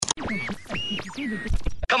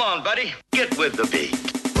Come on, buddy. Get with the beat.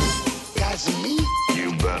 That's me?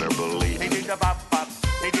 You better believe it. They do the bop bop.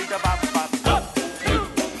 They do the bop bop. 1, 2,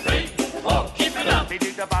 3, 4, keep it up. They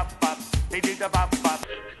do the bop bop. They do the bop bop.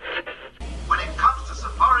 When it comes to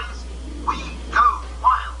safaris, we go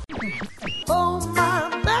wild. Oh, my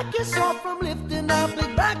back is sore from lifting up.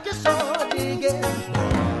 Big back is sore. Dig it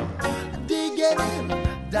in,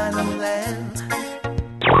 Diamond Land.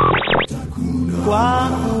 I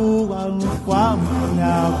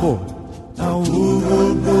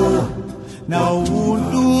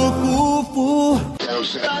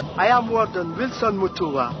am Warden Wilson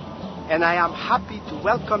Mutua, and I am happy to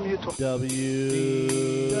welcome you to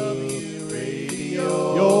WDW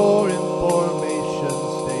Radio, your information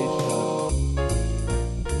station.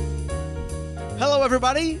 Hello,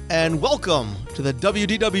 everybody, and welcome to the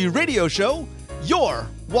WDW Radio Show, your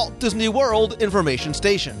Walt Disney World information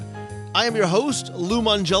station. I am your host, Lou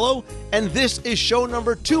Mangello, and this is show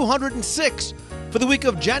number 206 for the week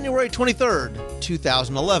of January 23rd,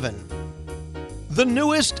 2011. The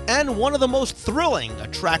newest and one of the most thrilling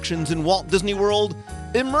attractions in Walt Disney World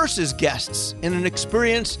immerses guests in an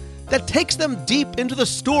experience that takes them deep into the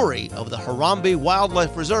story of the Harambe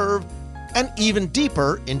Wildlife Reserve and even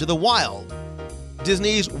deeper into the wild.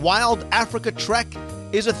 Disney's Wild Africa Trek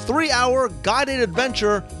is a 3-hour guided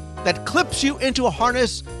adventure that clips you into a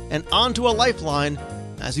harness and onto a lifeline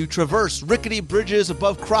as you traverse rickety bridges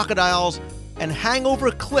above crocodiles and hang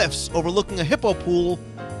over cliffs overlooking a hippo pool,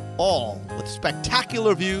 all with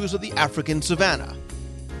spectacular views of the African savanna.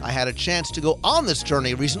 I had a chance to go on this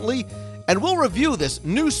journey recently, and we'll review this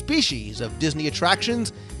new species of Disney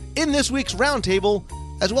attractions in this week's roundtable,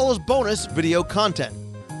 as well as bonus video content.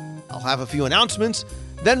 I'll have a few announcements,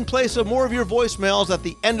 then play some more of your voicemails at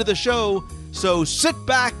the end of the show, so sit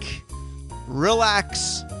back,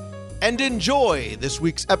 relax, and enjoy this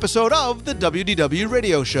week's episode of the WDW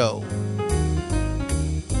Radio Show.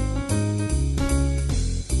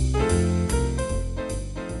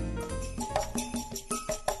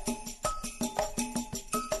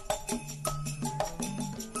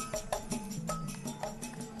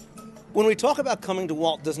 When we talk about coming to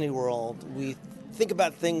Walt Disney World, we think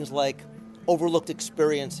about things like overlooked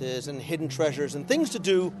experiences and hidden treasures and things to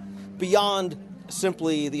do beyond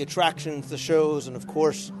simply the attractions, the shows, and of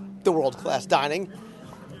course, the world-class dining.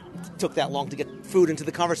 It took that long to get food into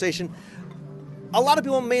the conversation. A lot of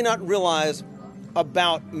people may not realize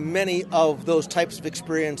about many of those types of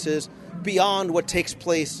experiences beyond what takes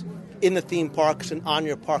place in the theme parks and on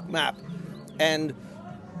your park map. And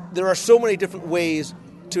there are so many different ways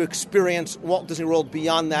to experience Walt Disney World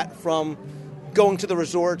beyond that, from going to the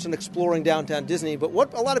resorts and exploring downtown Disney. But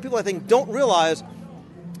what a lot of people, I think, don't realize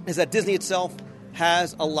is that Disney itself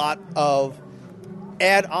has a lot of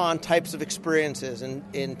add-on types of experiences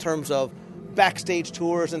in terms of backstage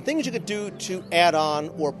tours and things you could do to add on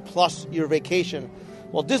or plus your vacation.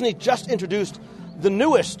 Well, Disney just introduced the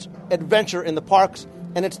newest adventure in the parks,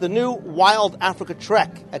 and it's the new Wild Africa Trek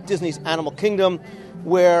at Disney's Animal Kingdom,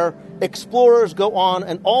 where explorers go on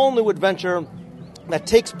an all-new adventure that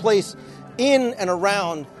takes place in and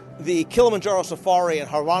around the Kilimanjaro Safari and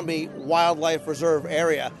Harambe Wildlife Reserve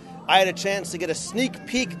area. I had a chance to get a sneak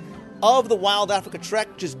peek of the Wild Africa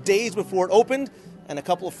Trek just days before it opened, and a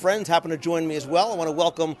couple of friends happened to join me as well. I want to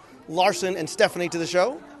welcome Larson and Stephanie to the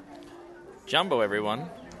show. Jumbo, everyone.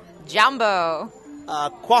 Jumbo.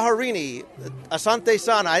 Kwaharini, Asante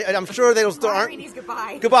Sana. I'm sure they will still aren't. Kwaharini's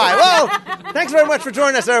goodbye. Goodbye. Well, thanks very much for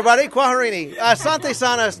joining us, everybody. Kwaharini. Asante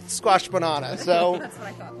Sana, squash banana. So. That's what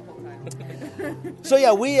I thought the whole time. So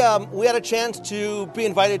yeah, we had a chance to be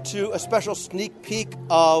invited to a special sneak peek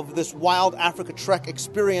of this Wild Africa Trek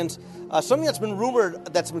experience, something that's been rumored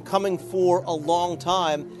that's been coming for a long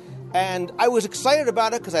time, and I was excited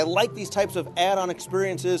about it because I like these types of add-on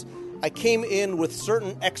experiences. I came in with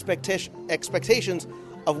certain expectations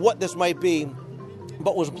of what this might be,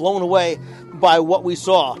 but was blown away by what we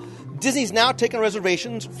saw. Disney's now taken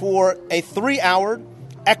reservations for a 3-hour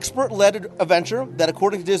expert-led adventure that,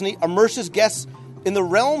 according to Disney, immerses guests in the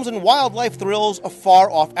realms and wildlife thrills of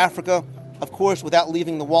far-off Africa, of course, without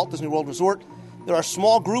leaving the Walt Disney World Resort. There are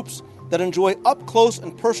small groups that enjoy up-close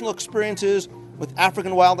and personal experiences with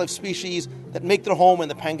African wildlife species that make their home in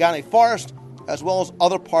the Pangani Forest, as well as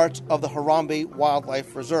other parts of the Harambe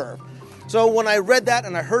Wildlife Reserve. So when I read that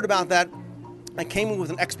and I heard about that, I came in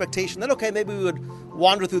with an expectation that, okay, maybe we would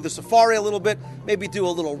wander through the safari a little bit, maybe do a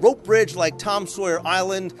little rope bridge like Tom Sawyer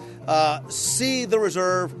Island, see the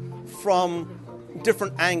reserve from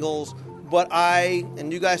different angles. But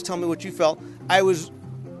and you guys tell me what you felt, I was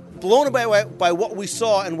blown away by what we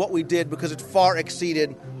saw and what we did, because it far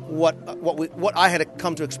exceeded what I had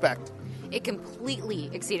come to expect. It completely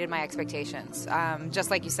exceeded my expectations. Just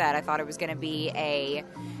like you said, I thought it was going to be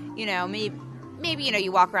maybe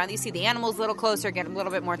you walk around, you see the animals a little closer, get a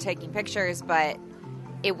little bit more taking pictures, but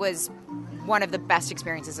it was one of the best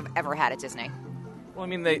experiences I've ever had at Disney. Well, I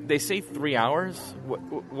mean, they say 3 hours.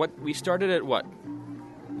 What we started at what?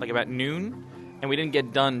 Like about noon? And we didn't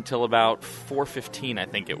get done till about 4:15, I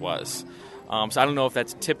think it was. So I don't know if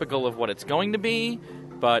that's typical of what it's going to be,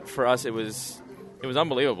 but for us it was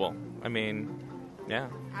unbelievable. I mean, yeah.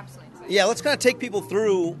 Absolutely. Yeah, let's kind of take people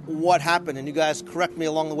through what happened, and you guys correct me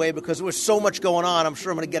along the way because there was so much going on. I'm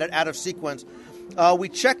sure I'm going to get it out of sequence. We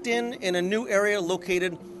checked in a new area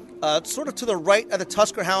located sort of to the right of the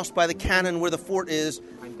Tusker House by the cannon where the fort is,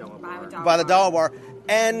 by the Dawa Bar.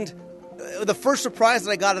 And the first surprise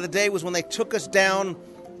that I got of the day was when they took us down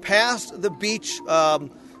past the beach,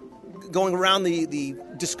 going around the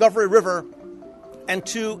Discovery River, and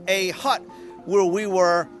to a hut where we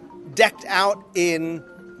were decked out in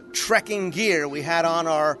trekking gear. We had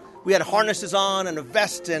harnesses on and a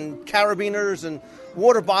vest and carabiners and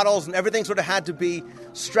water bottles, and everything sort of had to be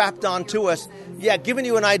strapped on to us. Yeah, giving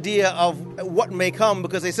you an idea of what may come,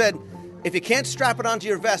 because they said if you can't strap it onto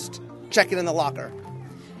your vest, check it in the locker.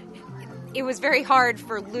 It was very hard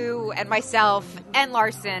for Lou and myself and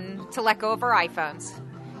Larson to let go of our iPhones.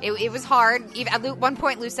 It was hard. At one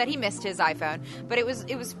point, Lou said he missed his iPhone, but it was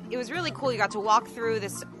really cool. You got to walk through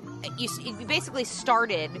this. You basically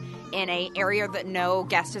started in an area that no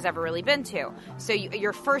guest has ever really been to. So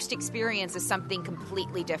your first experience is something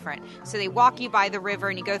completely different. So they walk you by the river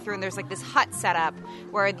and you go through, and there's like this hut set up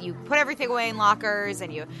where you put everything away in lockers,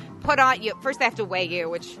 and you put on, first they have to weigh you,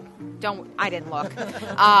 which I didn't look.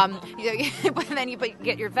 But then you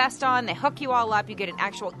get your vest on, they hook you all up, you get an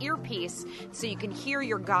actual earpiece so you can hear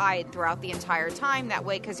your guide throughout the entire time. That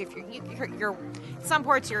way, because if you're some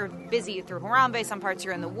parts you're busy through Harambe, some parts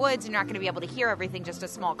you're in the woods, and you're not going to be able to hear everything, just a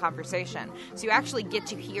small conversation. So you actually get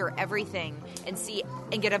to hear everything and see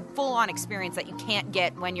and get a full-on experience that you can't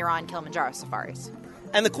get when you're on Kilimanjaro safaris.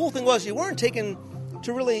 And the cool thing was you weren't taken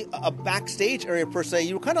to really a backstage area per se.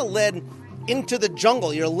 You were kind of led into the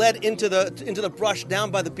jungle. You're led into the brush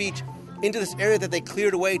down by the beach, into this area that they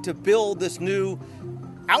cleared away to build this new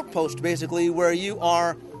outpost, basically, where you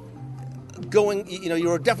are going,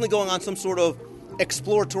 you're definitely going on some sort of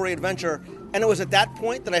exploratory adventure. And it was at that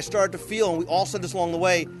point that I started to feel, and we all said this along the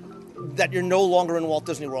way, that you're no longer in Walt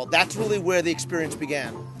Disney World. That's really where the experience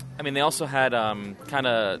began. I mean, they also had kind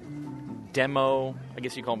of demo, I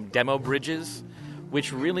guess you call them demo bridges,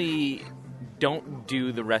 which really don't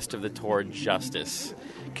do the rest of the tour justice.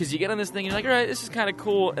 Because you get on this thing and you're like, all right, this is kind of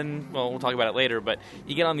cool, and, well, we'll talk about it later, but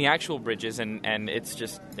you get on the actual bridges and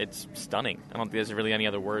it's stunning. I don't think there's really any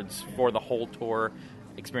other words for the whole tour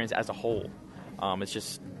experience as a whole. It's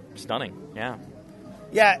just stunning, yeah.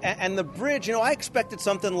 Yeah, and the bridge, I expected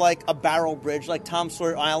something like a barrel bridge, like Tom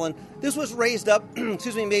Sawyer Island. This was raised up,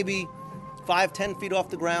 maybe 5-10 feet off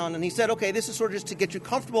the ground, and he said, okay, this is sort of just to get you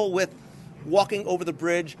comfortable with walking over the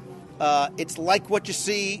bridge. It's like what you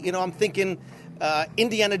see, I'm thinking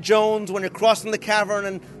Indiana Jones when you're crossing the cavern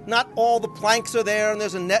and not all the planks are there and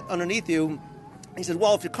there's a net underneath you. He said,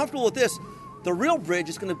 well, if you're comfortable with this, the real bridge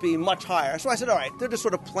is going to be much higher. So I said, all right, they're just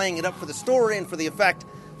sort of playing it up for the story and for the effect.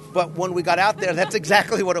 But when we got out there, that's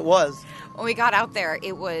exactly what it was. When we got out there,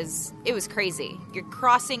 it was crazy. You're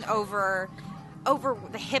crossing over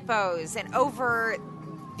the hippos and over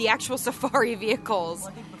the actual safari vehicles. Well,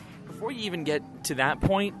 I think before you even get to that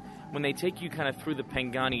point, when they take you kind of through the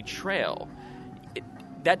Pangani Trail,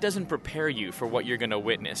 that doesn't prepare you for what you're going to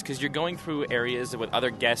witness, because you're going through areas with other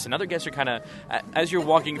guests, and other guests are kind of, as you're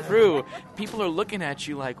walking through, people are looking at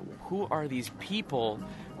you like, who are these people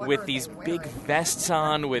with these big vests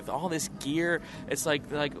on, with all this gear? It's like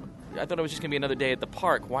I thought it was just going to be another day at the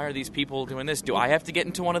park. Why are these people doing this? Do I have to get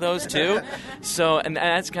into one of those too? So, and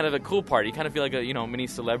that's kind of the cool part. You kind of feel like a mini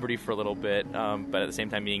celebrity for a little bit, but at the same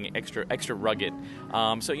time being extra rugged.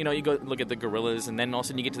 So you go look at the gorillas, and then all of a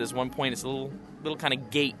sudden you get to this one point. It's a little kind of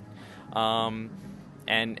gate, and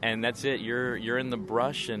that's it. You're in the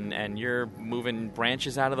brush, and you're moving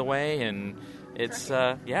branches out of the way, and it's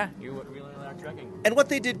you really are trekking. And what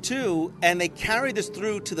they did too, and they carried this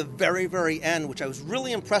through to the very, very end, which I was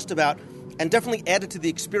really impressed about and definitely added to the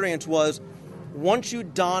experience, was once you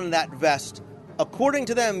don that vest, according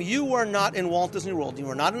to them, you were not in Walt Disney World. You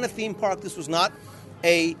were not in a theme park. This was not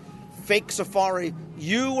a fake safari.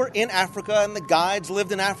 You were in Africa, and the guides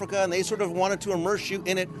lived in Africa, and they sort of wanted to immerse you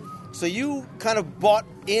in it. So you kind of bought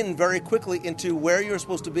in very quickly into where you were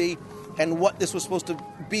supposed to be and what this was supposed to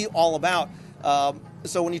be all about.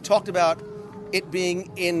 So when you talked about it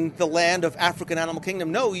being in the land of African Animal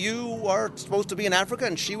Kingdom. No, you are supposed to be in Africa,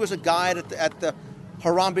 and she was a guide at the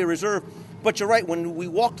Harambe Reserve. But you're right, when we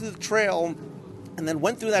walked through the trail and then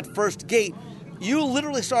went through that first gate, you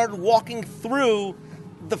literally started walking through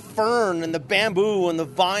the fern and the bamboo and the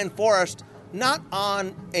vine forest, not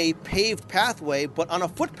on a paved pathway, but on a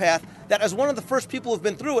footpath that, as one of the first people who've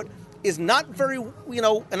been through it, is not very,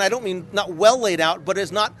 and I don't mean not well laid out, but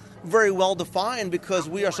is not very well defined because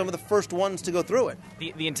we are some of the first ones to go through it.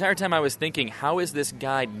 The entire time I was thinking, how is this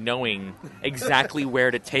guide knowing exactly where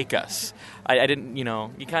to take us? I didn't, you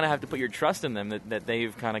kind of have to put your trust in them that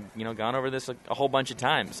they've kind of, gone over this a whole bunch of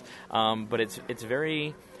times. But it's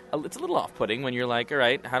a little off-putting when you're like, all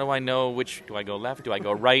right, how do I know do I go left, do I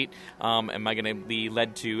go right? Am I going to be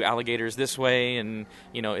led to alligators this way? And,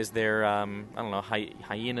 is there, I don't know,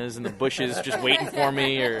 hyenas in the bushes just waiting for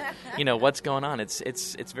me? Or, what's going on? It's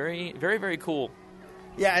very, very, very cool.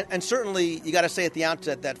 Yeah, and certainly you got to say at the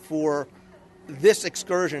outset that for this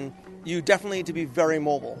excursion, you definitely need to be very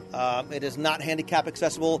mobile. It is not handicap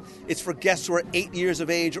accessible. It's for guests who are 8 years of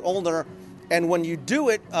age or older. And when you do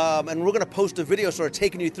it, and we're going to post a video sort of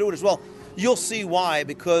taking you through it as well, you'll see why,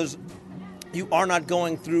 because you are not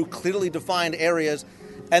going through clearly defined areas.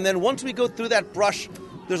 And then once we go through that brush,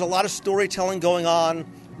 there's a lot of storytelling going on.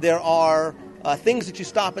 There are things that you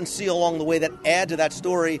stop and see along the way that add to that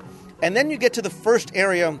story. And then you get to the first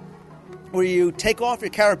area where you take off your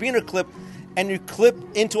carabiner clip and you clip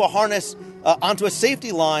into a harness onto a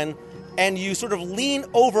safety line, and you sort of lean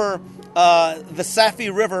over the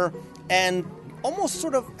Safi River and almost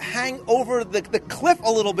sort of hang over the cliff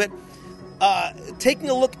a little bit, taking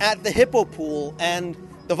a look at the hippo pool and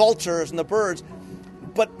the vultures and the birds.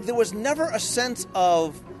 But there was never a sense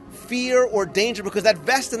of fear or danger because that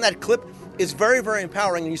vest and that clip is very, very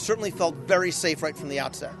empowering, and you certainly felt very safe right from the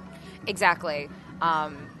outset. Exactly.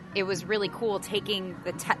 It was really cool taking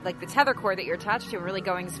the tether cord that you're attached to and really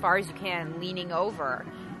going as far as you can, leaning over.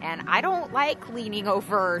 And I don't like leaning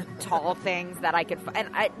over tall things that I could.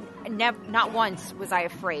 Not once was I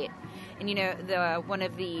afraid. And one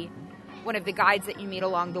of the guides that you meet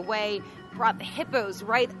along the way brought the hippos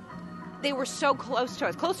right. They were so close to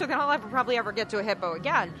us, closer than I'll probably ever get to a hippo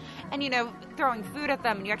again. And throwing food at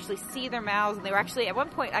them, and you actually see their mouths. And they were actually at one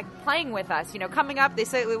point playing with us. Coming up, they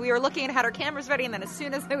said we were looking and had our cameras ready, and then as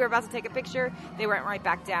soon as they were about to take a picture, they went right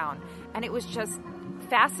back down. And it was just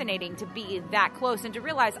fascinating to be that close and to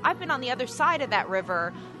realize I've been on the other side of that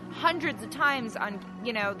river hundreds of times on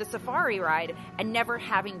the safari ride and never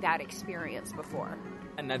having that experience before.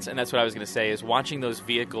 And that's what I was going to say, is watching those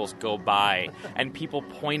vehicles go by and people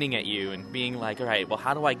pointing at you and being like, all right, well,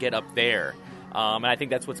 how do I get up there? And I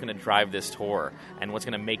think that's what's going to drive this tour and what's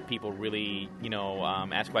going to make people really,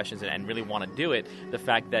 ask questions and really want to do it. The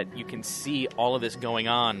fact that you can see all of this going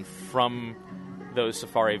on from those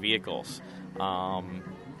safari vehicles.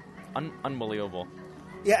 Unbelievable.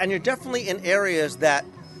 Yeah, and you're definitely in areas that,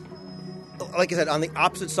 like I said, on the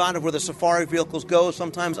opposite side of where the safari vehicles go,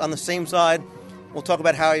 sometimes on the same side. We'll talk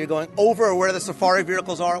about how you're going over where the safari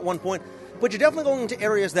vehicles are at one point. But you're definitely going into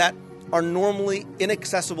areas that are normally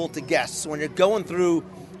inaccessible to guests when you're going through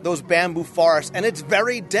those bamboo forests. And it's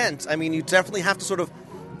very dense. I mean, you definitely have to sort of,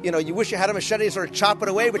 you wish you had a machete to sort of chop it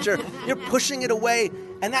away, but you're pushing it away.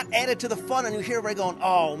 And that added to the fun. And you hear everybody going,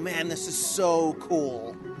 oh, man, this is so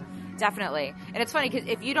cool. Definitely. And it's funny because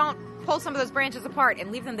if you don't pull some of those branches apart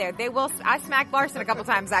and leave them there, they will. I smacked Larson a couple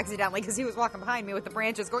times accidentally because he was walking behind me with the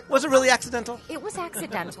branches going. Was it really accidental? It was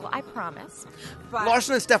accidental, I promise. But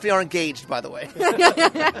Larson and Stephanie are engaged, by the way.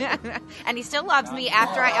 And he still loves me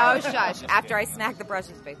after I smacked the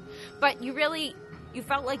brushes. But you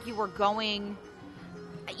felt like you were going.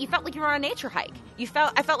 You felt like you were on a nature hike. I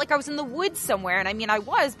felt like I was in the woods somewhere, and I mean I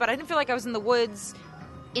was, but I didn't feel like I was in the woods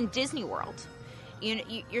in Disney World.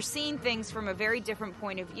 You're seeing things from a very different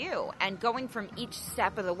point of view, and going from each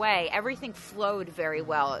step of the way, everything flowed very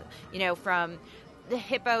well. From the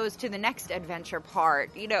hippos to the next adventure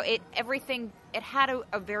part, everything. It had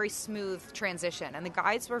a very smooth transition, and the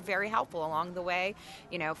guides were very helpful along the way.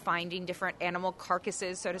 Finding different animal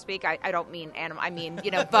carcasses, so to speak. I don't mean animal. I mean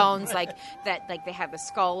bones like that. Like they had the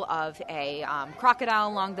skull of a crocodile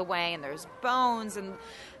along the way, and there's bones and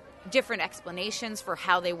different explanations for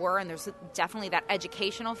how they were, and there's definitely that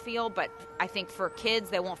educational feel, but I think for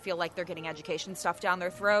kids, they won't feel like they're getting education stuffed down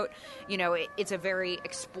their throat. It's a very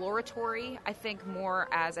exploratory, I think, more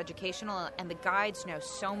as educational, and the guides know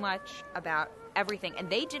so much about everything,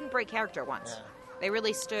 and they didn't break character once. Yeah. They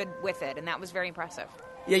really stood with it, and that was very impressive.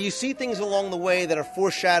 Yeah, you see things along the way that are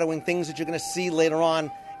foreshadowing things that you're going to see later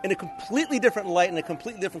on in a completely different light, in a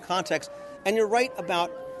completely different context, and you're right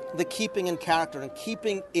about the keeping in character and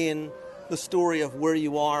keeping in the story of where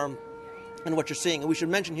you are and what you're seeing. And we should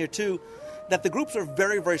mention here, too, that the groups are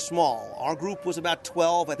very, very small. Our group was about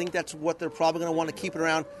 12. I think that's what they're probably going to want to keep it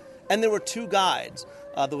around. And there were 2 guides.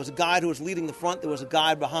 There was a guide who was leading the front. There was a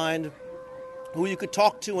guide behind who you could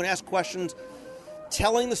talk to and ask questions,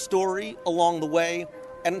 telling the story along the way.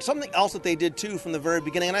 And something else that they did, too, from the very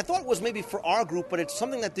beginning, and I thought it was maybe for our group, but it's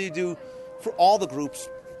something that they do for all the groups,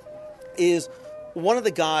 is one of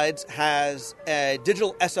the guides has a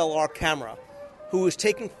digital SLR camera who is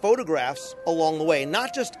taking photographs along the way,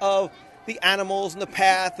 not just of the animals and the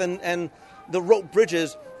path and the rope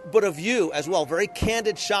bridges, but of you as well. Very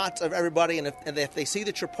candid shots of everybody, and if they see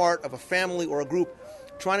that you're part of a family or a group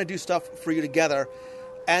trying to do stuff for you together.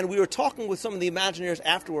 And we were talking with some of the Imagineers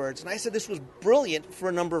afterwards, and I said this was brilliant for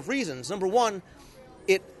a number of reasons. Number one,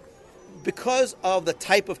 because of the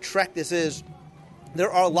type of trek this is,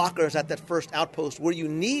 there are lockers at that first outpost where you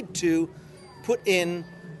need to put in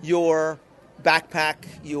your backpack,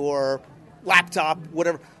 your laptop,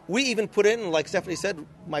 whatever. We even put in, like Stephanie said,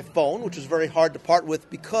 my phone, which was very hard to part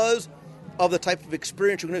with because of the type of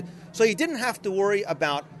experience you're going to do. So you didn't have to worry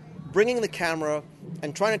about bringing the camera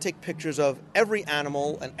and trying to take pictures of every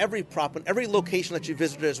animal and every prop and every location that you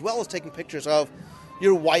visited, as well as taking pictures of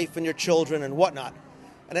your wife and your children and whatnot.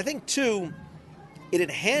 And I think, too, it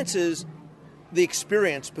enhances the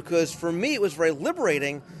experience because for me it was very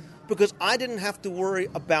liberating because I didn't have to worry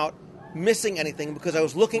about missing anything because I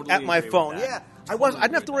was looking at my phone. Yeah, I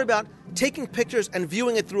didn't have to worry about taking pictures and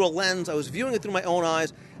viewing it through a lens. I was viewing it through my own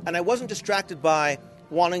eyes, and I wasn't distracted by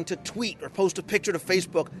wanting to tweet or post a picture to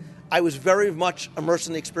Facebook. I was very much immersed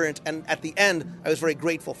in the experience, and at the end, I was very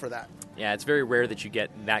grateful for that. Yeah, it's very rare that you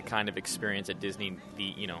get that kind of experience at Disney.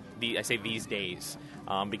 I say these days,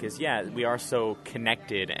 because we are so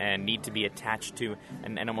connected and need to be attached to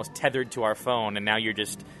and almost tethered to our phone, and now you're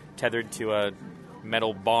just tethered to a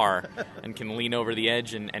metal bar and can lean over the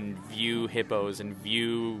edge and view hippos and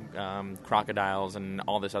view crocodiles and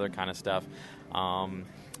all this other kind of stuff.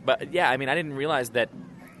 But yeah, I mean, I didn't realize that.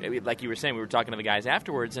 Like you were saying, we were talking to the guys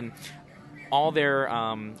afterwards, and all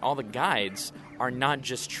the guides are not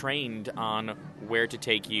just trained on where to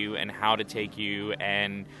take you and how to take you,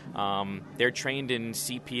 and they're trained in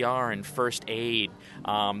CPR and first aid.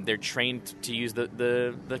 They're trained to use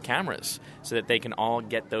the cameras so that they can all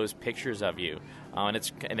get those pictures of you. And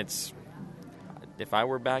it's if I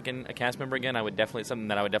were back in a cast member again, it's something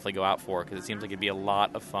that I would definitely go out for because it seems like it'd be a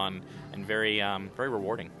lot of fun and very very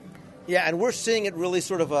rewarding. Yeah, and we're seeing it really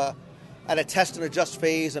sort of at a test and adjust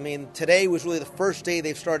phase. I mean, today was really the first day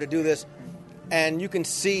they've started to do this, and you can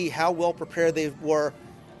see how well prepared they were,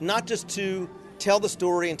 not just to tell the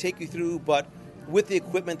story and take you through, but with the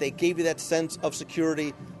equipment, they gave you that sense of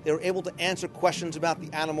security. They were able to answer questions about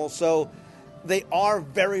the animals, so they are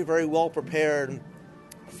very, very well prepared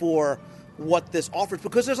for what this offers,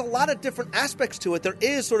 because there's a lot of different aspects to it. There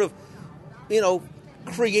is sort of,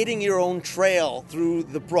 creating your own trail through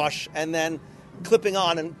the brush and then clipping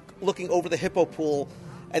on and looking over the hippo pool.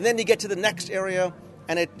 And then you get to the next area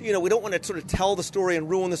and we don't want to sort of tell the story and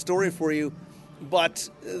ruin the story for you, but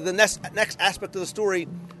the next aspect of the story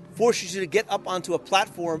forces you to get up onto a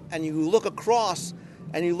platform and you look across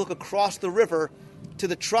the river to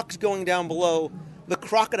the trucks going down below, the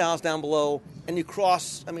crocodiles down below, and you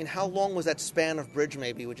cross, how long was that span of bridge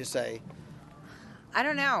maybe, would you say? I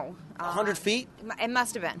don't know. 100 feet? It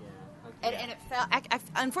must have been. And it felt.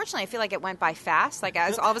 Unfortunately, I feel like it went by fast. Like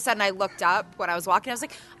all of a sudden, I looked up when I was walking. I was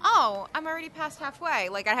like, "Oh, I'm already past halfway."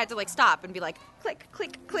 Like I had to stop and be like, "Click,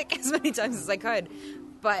 click, click," as many times as I could.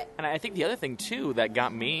 And I think the other thing too that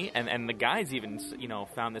got me, and the guides even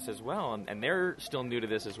found this as well, and they're still new to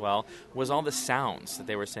this as well, was all the sounds that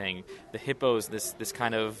they were saying. The hippos, this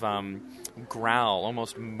kind of growl,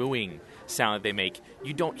 almost mooing sound that they make.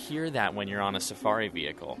 You don't hear that when you're on a safari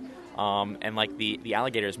vehicle. And the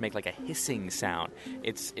alligators make a hissing sound.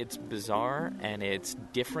 It's bizarre and it's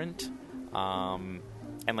different. And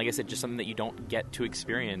like I said, just something that you don't get to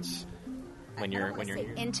experience when you're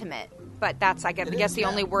here. Intimate, but that's I guess the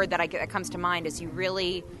only word that comes to mind is you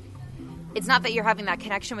really. It's not that you're having that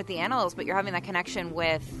connection with the animals, but you're having that connection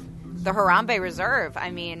with the Harambe Reserve.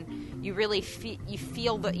 I mean, you really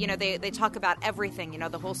feel that they talk about everything.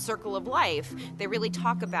 The whole circle of life. They really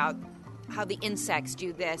talk about how the insects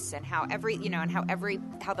do this and how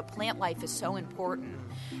how the plant life is so important,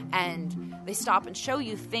 and they stop and show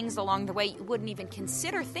you things along the way you wouldn't even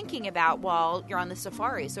consider thinking about while you're on the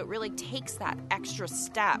safari. So it really takes that extra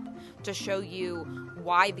step to show you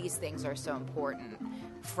why these things are so important,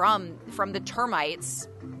 from the termites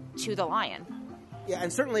to the lion. Yeah,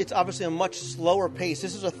 and certainly it's obviously a much slower pace.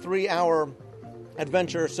 This is a 3-hour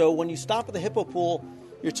adventure, so when you stop at the hippo pool,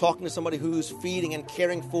 You're talking to somebody who's feeding and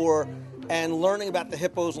caring for and learning about the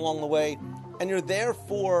hippos along the way, and you're there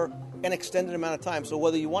for an extended amount of time. So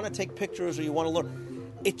whether you want to take pictures or you want to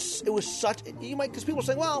learn, it was such, you might, because people are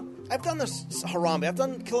saying, well, I've done this Harambe, I've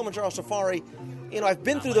done Kilimanjaro Safari, I've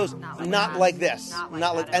been through those, not like this.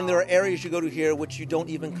 Not like, and there are areas you go to here which you don't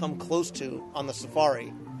even come close to on the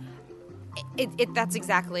safari. That's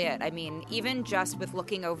exactly it. I mean, even just with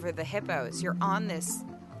looking over the hippos, you're on this,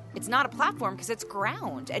 it's not a platform because it's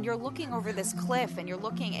ground, and you're looking over this cliff, and you're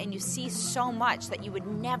looking, and you see so much that you would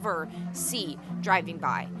never see driving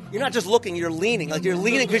by. You're not just looking, you're leaning. Like you're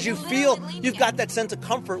leaning because you feel you've got that sense of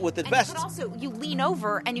comfort with the vest. But also, you lean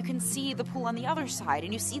over, and you can see the pool on the other side,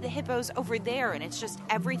 and you see the hippos over there, and it's just,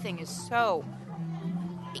 everything is so,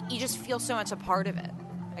 you just feel so much a part of it.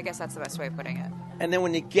 I guess that's the best way of putting it. And then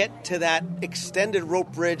when you get to that extended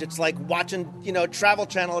rope bridge, it's like watching, Travel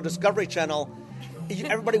Channel or Discovery Channel.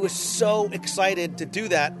 Everybody was so excited to do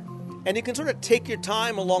that. And you can sort of take your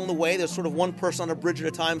time along the way. There's sort of one person on a bridge at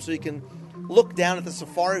a time, so you can look down at the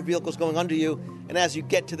safari vehicles going under you. And as you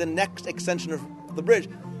get to the next extension of the bridge,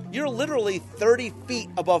 you're literally 30 feet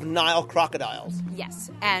above Nile crocodiles. Yes,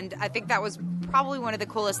 and I think that was probably one of the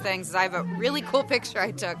coolest things. Is I have a really cool picture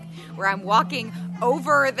I took where I'm walking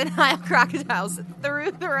over the Nile crocodiles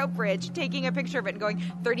through the rope bridge, taking a picture of it and going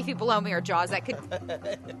 30 feet below me are jaws that could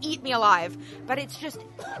eat me alive. But it's just,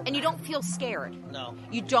 and you don't feel scared. No.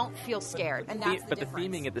 You don't feel scared, and that's But the difference.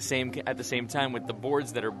 theming at the same time with the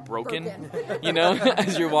boards that are broken.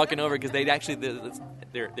 As you're walking over, because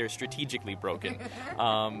they're strategically broken.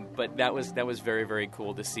 But that was very, very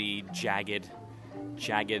cool to see jagged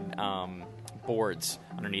boards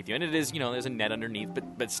underneath you, and it is, there's a net underneath,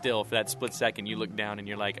 but still, for that split second, you look down and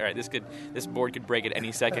you're like, all right, this board could break at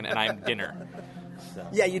any second, and I'm dinner. So.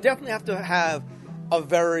 Yeah, you definitely have to have a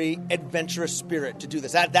very adventurous spirit to do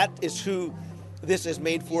this. That is who this is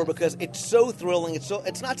made for, because it's so thrilling.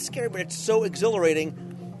 It's not scary, but it's so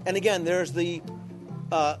exhilarating. And again, there's the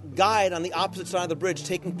guide on the opposite side of the bridge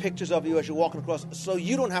taking pictures of you as you're walking across, so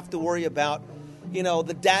you don't have to worry about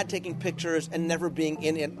the dad taking pictures and never being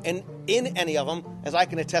in any of them, as I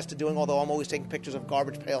can attest to doing, although I'm always taking pictures of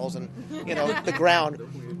garbage pails and, the ground.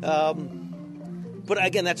 But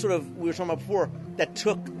again, that's sort of, we were talking about before, that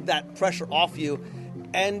took that pressure off you.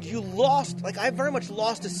 And you lost, I very much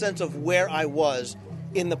lost a sense of where I was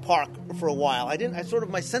in the park for a while.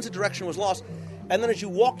 My sense of direction was lost. And then as you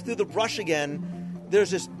walked through the brush again,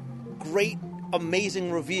 there's this great,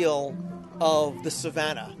 amazing reveal of the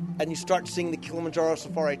savannah, and you start seeing the Kilimanjaro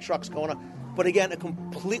Safari trucks going on. But again, a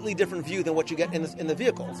completely different view than what you get in the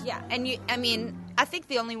vehicles. Yeah, and I think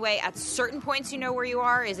the only way at certain points you know where you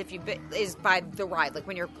are is is by the ride. Like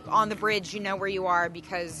when you're on the bridge, you know where you are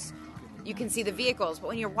because you can see the vehicles. But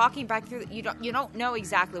when you're walking back through, you don't know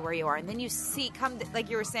exactly where you are. And then you like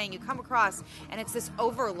you were saying, you come across, and it's this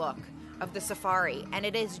overlook of the safari, and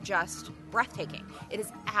it is just breathtaking. It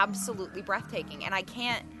is absolutely breathtaking, and I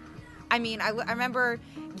remember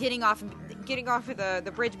getting off of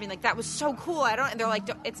the bridge, being like, "That was so cool." And they're like,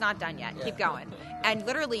 "It's not done yet. Keep going." And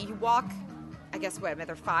literally, you walk, I guess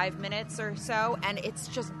another 5 minutes or so, and it's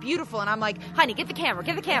just beautiful. And I'm like, "Honey, get the camera,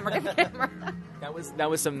 get the camera, get the camera." That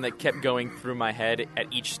was something that kept going through my head at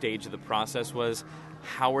each stage of the process was,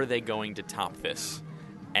 how are they going to top this?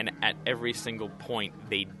 And at every single point,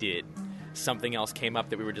 they did. Something else came up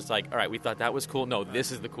that we were just like, all right, we thought that was cool. No,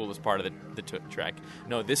 this is the coolest part of the trek.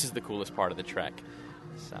 No, this is the coolest part of the trek.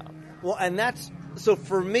 Well, and so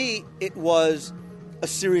for me, it was a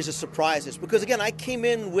series of surprises, because again, I came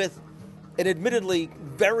in with an admittedly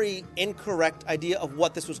very incorrect idea of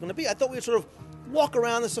what this was going to be. I thought we would sort of walk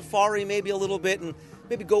around the safari maybe a little bit and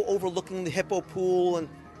maybe go overlooking the hippo pool and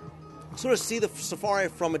sort of see the safari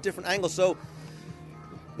from a different angle. So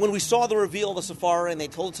when we saw the reveal of the safari and they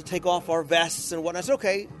told us to take off our vests and whatnot, I said,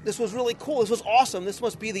 okay, this was really cool. This was awesome. This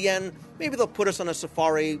must be the end. Maybe they'll put us on a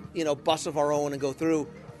safari, bus of our own and go through.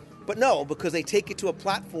 But no, because they take you to a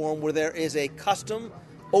platform where there is a custom,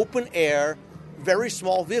 open-air, very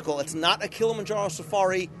small vehicle. It's not a Kilimanjaro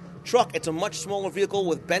Safari truck. It's a much smaller vehicle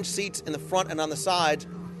with bench seats in the front and on the sides.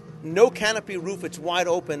 No canopy roof. It's wide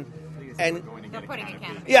open. And they're putting a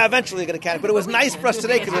canopy. Yeah, eventually they're going to canopy. But it was nice for us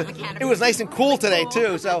today because it was nice and cool today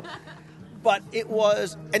too. So, but it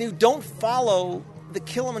was, and you don't follow the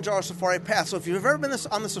Kilimanjaro Safari path. So if you've ever been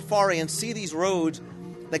on the safari and see these roads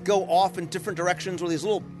that go off in different directions or these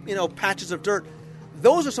little, patches of dirt,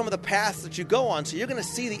 those are some of the paths that you go on. So you're going to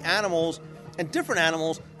see the animals and different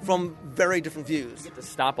animals from very different views. You get to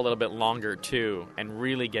stop a little bit longer, too, and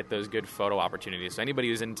really get those good photo opportunities. So anybody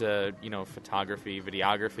who's into, photography,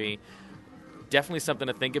 videography, definitely something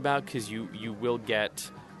to think about, because you will get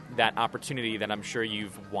that opportunity that I'm sure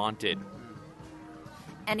you've wanted.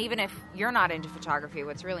 And even if you're not into photography,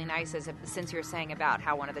 what's really nice is, since you're saying about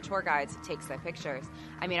how one of the tour guides takes the pictures.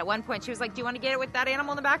 I mean, at one point she was like, "Do you want to get it with that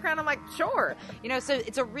animal in the background?" I'm like, "Sure." You know, so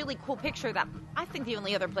it's a really cool picture that I think the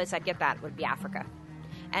only other place I'd get that would be Africa.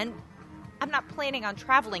 And I'm not planning on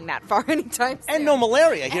traveling that far anytime soon. And no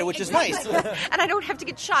malaria here, which is nice. And I don't have to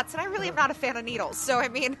get shots, and I really am not a fan of needles. So, I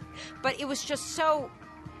mean, but it was just so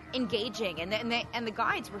engaging, and the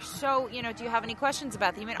guides were so, you know, "Do you have any questions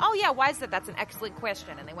about them?" You mean, "Oh yeah, why is that? That's an excellent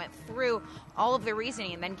question." And they went through all of the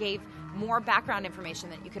reasoning and then gave more background information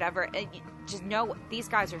than you could ever just know. These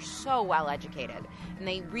guys are so well educated, and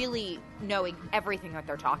they really know everything that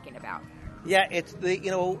they're talking about. Yeah, it's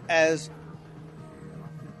as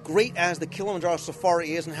great as the Kilimanjaro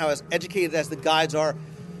Safari is and how as educated as the guides are,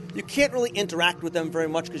 you can't really interact with them very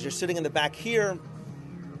much because you're sitting in the back here.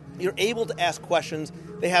 You're able to ask questions.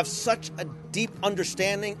 They have such a deep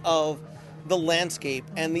understanding of the landscape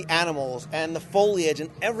and the animals and the foliage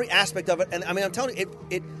and every aspect of it. And I mean, I'm telling you,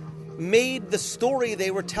 it made the story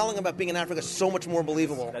they were telling about being in Africa so much more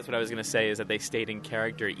believable. That's what I was going to say, is that they stayed in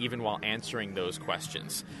character even while answering those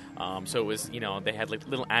questions. So it was, they had like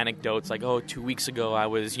little anecdotes like, "Oh, 2 weeks ago I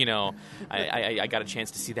was, I got a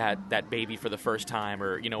chance to see that baby for the first time,"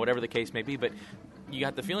 or, whatever the case may be. But you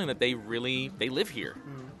got the feeling that they live here.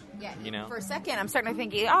 Yeah, for a second, I'm starting to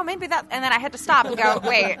think, "Oh, maybe that," and then I had to stop and go,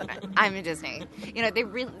 "Wait, I'm in Disney." And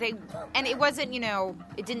it wasn't,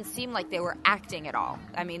 it didn't seem like they were acting at all.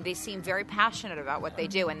 I mean, they seem very passionate about what they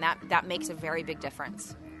do, and that makes a very big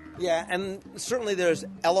difference. Yeah, and certainly there's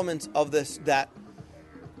elements of this that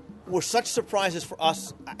were such surprises for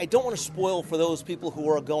us. I don't want to spoil for those people who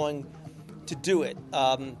are going to do it.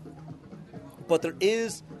 But there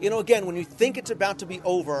is, again, when you think it's about to be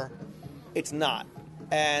over, it's not.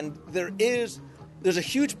 And there's a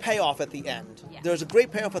huge payoff at the end. Yes. There's a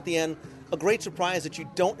great payoff at the end, a great surprise that you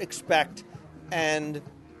don't expect, and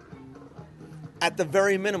at the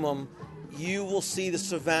very minimum, you will see the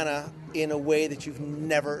savannah in a way that you've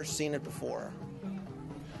never seen it before.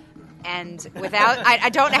 And without, I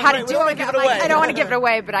don't know how to do it. I don't want to give it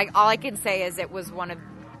away, but all I can say is it was one of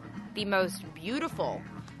the most beautiful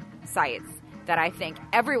sights that I think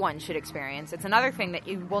everyone should experience. It's another thing that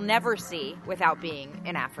you will never see without being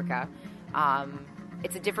in Africa.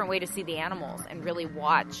 It's a different way to see the animals and really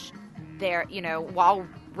watch their, while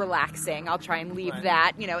relaxing. I'll try and leave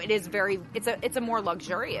that. It is it's a more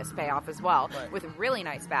luxurious payoff as well, with really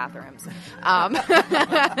nice bathrooms.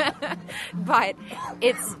 But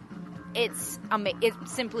it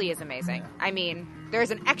simply is amazing. I mean,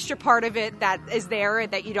 there's an extra part of it that is there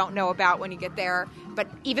that you don't know about when you get there. But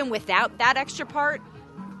even without that extra part,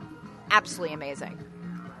 absolutely amazing.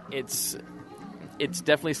 It's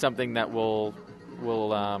definitely something that will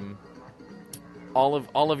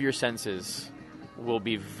all of your senses will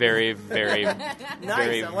be very, very,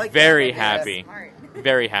 Nice, very happy.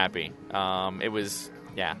 Very happy. It was,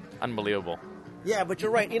 unbelievable. Yeah, but you're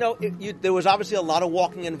right. There was obviously a lot of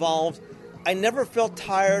walking involved. I never felt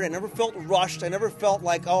tired. I never felt rushed. I never felt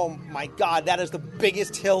like, "Oh my God, that is the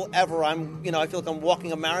biggest hill ever." I feel like I'm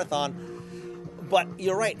walking a marathon. But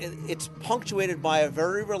you're right. It's punctuated by a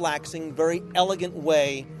very relaxing, very elegant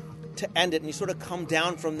way to end it. And you sort of come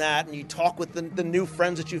down from that and you talk with the new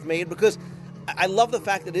friends that you've made, because I love the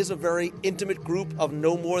fact that it is a very intimate group of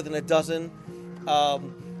no more than a dozen.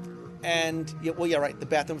 And, right, the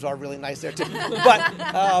bathrooms are really nice there, too. But,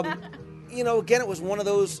 again, it was one of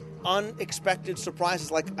those unexpected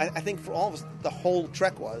surprises, like I think for all of us, the whole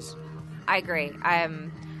trek was. I agree.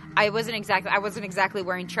 I wasn't exactly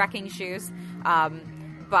wearing trekking shoes,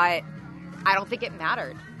 but I don't think it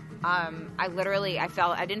mattered.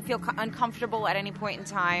 I didn't feel uncomfortable at any point in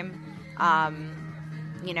time.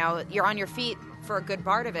 You're on your feet for a good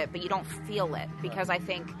part of it, but you don't feel it, because I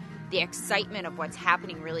think the excitement of what's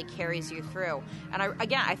happening really carries you through. And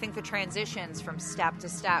I think the transitions from step to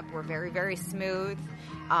step were very, very smooth.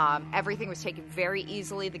 Everything was taken very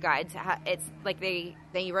easily. The guides, it's like they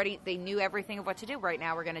knew everything of what to do. Right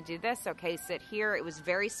now we're going to do this. Okay, sit here. It was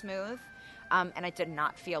very smooth. And it did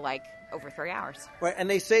not feel like over 3 hours. Right, and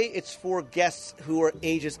they say it's for guests who are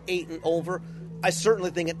ages 8 and over. I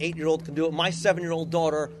certainly think an 8-year-old can do it. My 7-year-old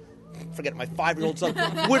daughter, forget it, my 5-year-old son,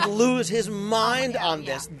 would lose his mind on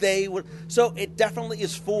this. They would. So it definitely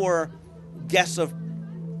is for guests of,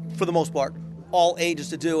 for the most part, all ages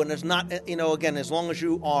to do. And there's not, again, as long as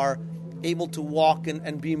you are able to walk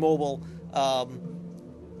and be mobile,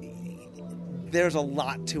 there's a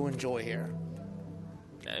lot to enjoy here.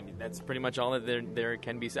 I mean, that's pretty much all that there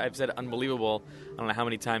can be. I've said unbelievable I don't know how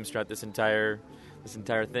many times throughout this entire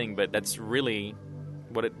thing, but that's really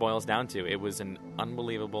what it boils down to. It was an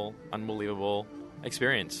unbelievable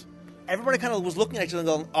experience. Everybody kind of was looking at each other and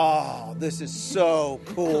going, oh, this is so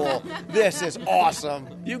cool. This is awesome.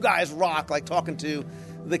 You guys rock, like talking to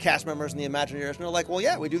the cast members and the Imagineers. And they're like, well,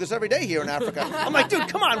 yeah, we do this every day here in Africa. I'm like, dude,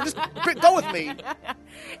 come on, just go with me.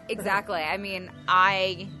 Exactly. I mean,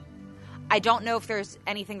 I don't know if there's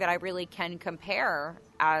anything that I really can compare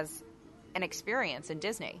as an experience in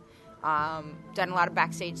Disney. Done a lot of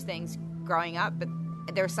backstage things growing up, but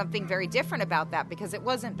there's something very different about that because it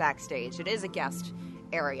wasn't backstage. It is a guest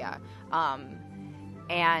area.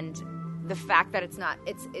 And the fact that it's not,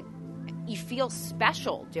 you feel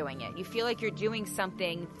special doing it. You feel like you're doing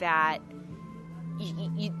something that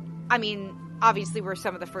I mean, obviously we're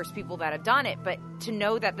some of the first people that have done it, but to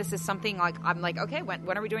know that this is something like, I'm like, okay,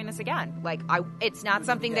 when are we doing this again? Like, it's not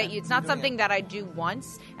something that I do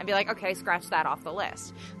once and be like, okay, scratch that off the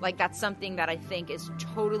list. Like, that's something that I think is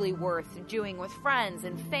totally worth doing with friends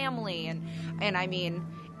and family. And I mean,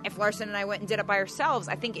 if Larson and I went and did it by ourselves,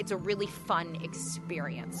 I think it's a really fun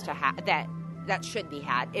experience to have that should be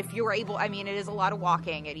had. If you're able, I mean, it is a lot of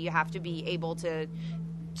walking, and you have to be able to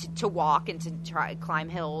walk and to try climb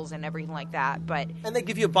hills and everything like that. And they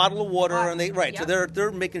give you a bottle of water, and so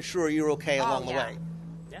they're making sure you're okay along the way.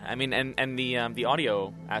 Yeah, I mean, and the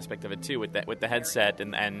audio aspect of it too, with the headset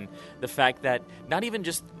and the fact that not even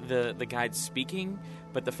just the guide speaking,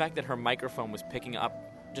 but the fact that her microphone was picking up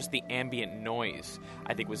just the ambient noise,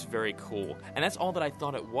 I think was very cool. And that's all that I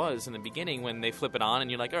thought it was in the beginning when they flip it on and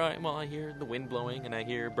you're like, all right, well, I hear the wind blowing and I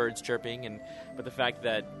hear birds chirping. But the fact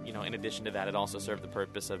that, in addition to that, it also served the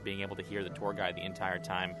purpose of being able to hear the tour guide the entire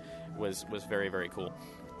time was very, very cool.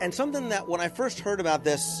 And something that when I first heard about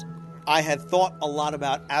this, I had thought a lot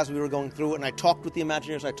about as we were going through it, and I talked with the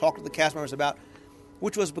Imagineers, I talked with the cast members about,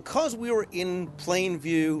 which was because we were in plain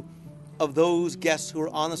view of those guests who are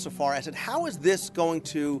on the safari. I said, how is this going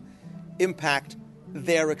to impact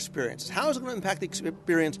their experience? How is it going to impact the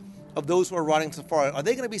experience of those who are riding safari? Are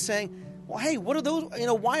they going to be saying, well, hey, what are those,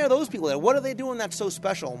 why are those people there? What are they doing that's so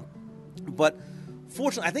special? But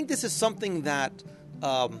fortunately, I think this is something that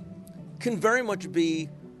can very much be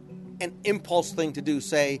an impulse thing to do.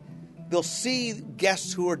 Say, they'll see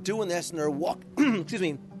guests who are doing this and they're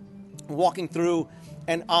walking through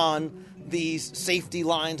and on these safety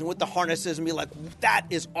lines and with the harnesses and be like, that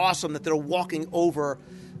is awesome that they're walking over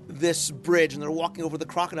this bridge and they're walking over the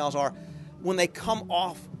crocodiles are. When they come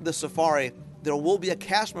off the safari, there will be a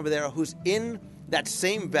cast member there who's in that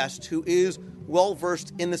same vest, who is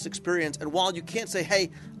well-versed in this experience. And while you can't say,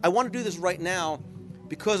 hey, I want to do this right now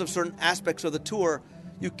because of certain aspects of the tour,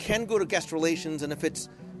 you can go to guest relations, and if it's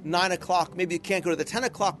 9 o'clock, maybe you can't go to the 10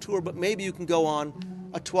 o'clock tour, but maybe you can go on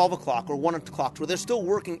a 12 o'clock or 1 o'clock tour. They're still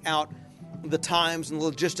working out the times and the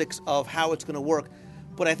logistics of how it's going to work.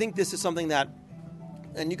 But I think this is something that,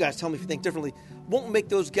 and you guys tell me if you think differently, won't make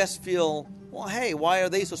those guests feel, well, hey, why are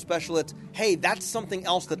they so special? It's, hey, that's something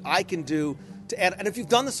else that I can do to add. And if you've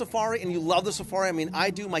done the safari and you love the safari, I mean, I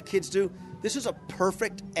do, my kids do, this is a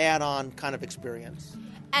perfect add-on kind of experience.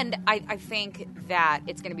 And I think that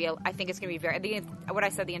it's going to be, what I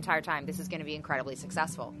said the entire time, this is going to be incredibly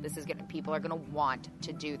successful. People are going to want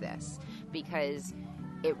to do this because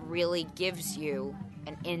it really gives you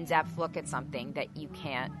an in-depth look at something that you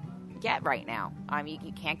can't get right now. I mean,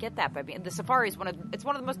 you can't get that. But the safari is one of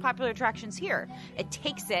the most popular attractions here. It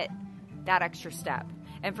takes it that extra step.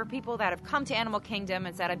 And for people that have come to Animal Kingdom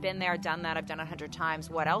and said, I've been there, done that, I've done it 100 times,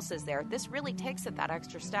 what else is there? This really takes it that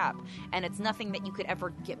extra step. And it's nothing that you could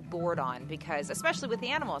ever get bored on because, especially with the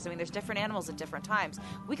animals, I mean, there's different animals at different times.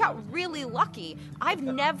 We got really lucky. I've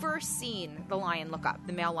never seen the lion look up,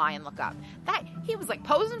 the male lion look up. He was like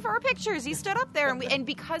posing for our pictures. He stood up there. And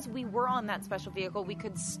because we were on that special vehicle, we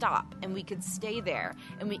could stop and we could stay there.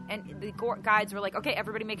 And the guides were like, okay,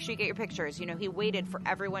 everybody make sure you get your pictures. He waited for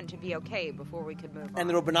everyone to be okay before we could move on.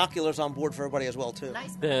 And there were binoculars on board for everybody as well, too.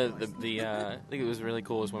 Nice. I think it was really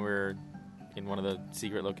cool was when we were in one of the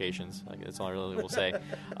secret locations. Like, that's all I really will say.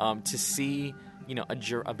 To see,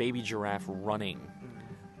 a baby giraffe running.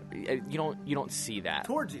 You don't see that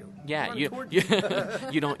towards you. Yeah, you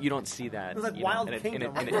don't see that. It was like Wild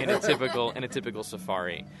Kingdom in a typical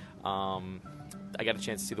safari. I got a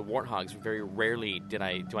chance to see the warthogs. Very rarely do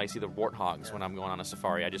I see the warthogs when I'm going on a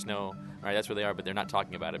safari. I just know, all right, that's where they are, but they're not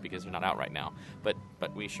talking about it because they're not out right now. But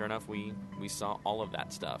we sure enough we saw all of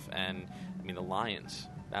that stuff, and I mean the lions.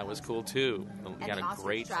 That was cool too. We got a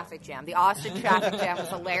great traffic jam. The ostrich traffic jam was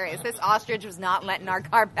hilarious. This ostrich was not letting our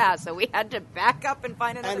car pass, so we had to back up and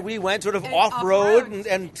find another. And we went sort of off-road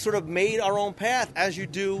and sort of made our own path as you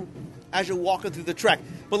do as you're walking through the trek.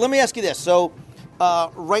 But let me ask you this. So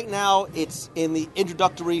right now it's in the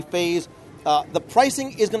introductory phase. The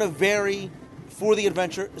pricing is going to vary for the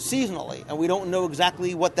adventure seasonally, and we don't know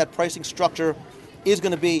exactly what that pricing structure is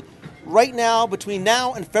going to be. Right now, between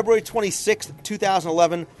now and February 26th,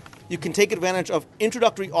 2011, you can take advantage of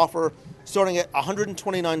introductory offer starting at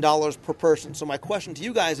 $129 per person. So my question to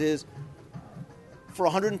you guys is, for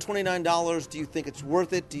 $129, do you think it's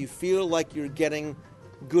worth it? Do you feel like you're getting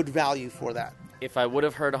good value for that? If I would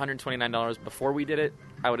have heard $129 before we did it,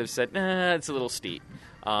 I would have said, it's a little steep.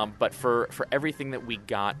 But for everything that we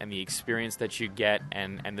got and the experience that you get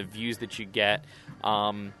and the views that you get,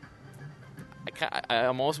 I'm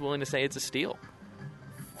almost willing to say it's a steal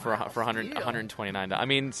for $129. I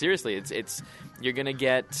mean, seriously, it's you're gonna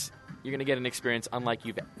get an experience unlike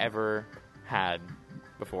you've ever had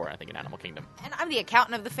before, I think, in Animal Kingdom. And I'm the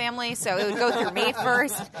accountant of the family, so it would go through me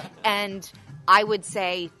first. And I would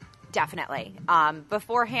say definitely.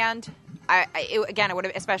 Beforehand, I would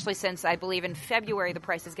have, especially since I believe in February the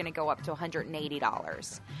price is going to go up to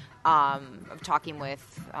 $180. Of talking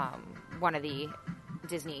with one of the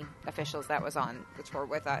Disney officials that was on the tour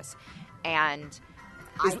with us, and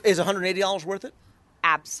is $180 worth it?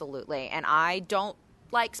 Absolutely. And I don't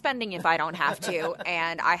like spending if I don't have to,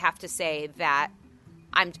 and I have to say that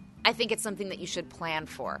I think it's something that you should plan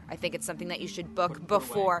for. I think it's something that you should book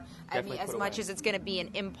before. I mean, as much as it's going to be an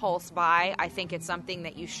impulse buy, I think it's something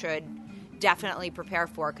that you should definitely prepare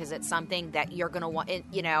for, because it's something that you're going to want.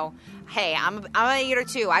 You know, hey, I'm an eater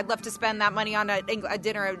too. I'd love to spend that money on a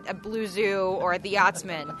dinner at Blue Zoo or at the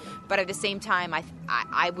Yachtsman, but at the same time,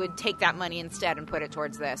 I would take that money instead and put it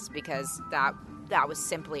towards this, because that was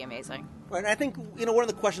simply amazing. Right, I think, one of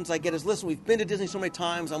the questions I get is, listen, we've been to Disney so many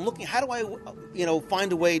times. I'm looking, how do I,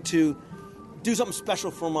 find a way to do something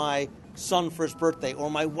special for my son for his birthday, or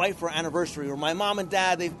my wife for anniversary, or my mom and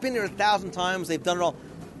dad? They've been here 1,000 times. They've done it all.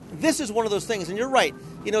 This is one of those things, and you're right.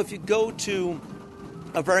 If you go to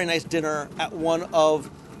a very nice dinner at one of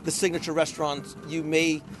the signature restaurants, you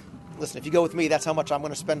may, listen, if you go with me, that's how much I'm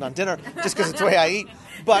going to spend on dinner, just because it's the way I eat.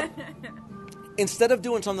 But instead of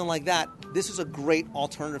doing something like that, this is a great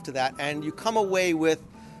alternative to that, and you come away with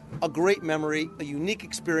a great memory, a unique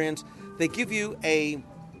experience. They give you a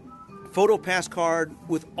photo pass card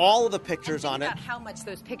with all of the pictures on it. About how much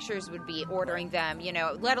those pictures would be ordering them,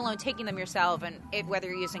 let alone taking them yourself, and whether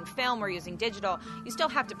you're using film or using digital, you still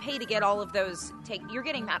have to pay to get all of those. You're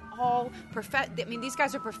getting that all these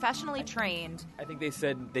guys are professionally trained. I think they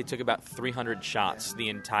said they took about 300 shots the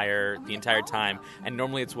entire time, and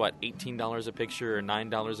normally it's what, $18 a picture or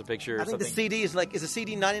 $9 a picture. Or I think something? the CD is is a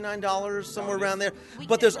CD $99 somewhere around there?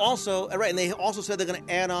 But there's also and they also said they're going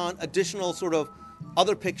to add on additional sort of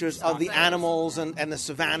other pictures of the animals and the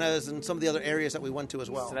savannas and some of the other areas that we went to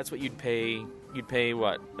as well. So that's what you'd pay. You'd pay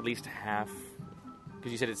what? At least half?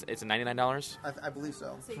 Because you said it's $99. I believe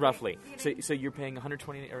so. Roughly. So you're paying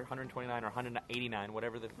 $120 or $129 or $189,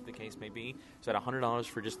 whatever the case may be. So at $100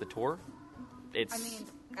 for just the tour, it's.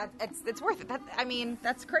 It's worth it.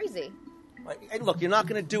 That's crazy. Right. And look, you're not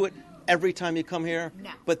going to do it every time you come here.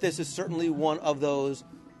 No. But this is certainly one of those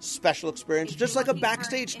special experiences, just like a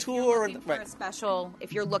backstage tour.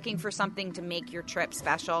 If you're looking for something to make your trip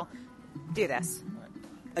special, do this.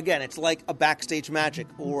 Again, it's like a Backstage Magic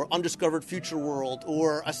or Undiscovered Future World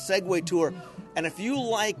or a Segway tour. And if you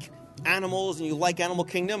like animals and you like Animal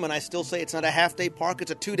Kingdom, and I still say it's not a half-day park, it's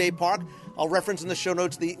a 2-day park, I'll reference in the show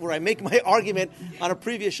notes where I make my argument on a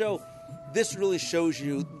previous show. This really shows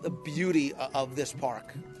you the beauty of this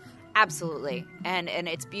park. Absolutely. And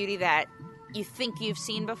it's beauty that you think you've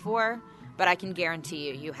seen before, but I can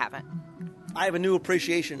guarantee you haven't. I have a new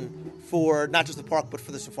appreciation for not just the park, but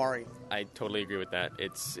for the safari. I totally agree with that.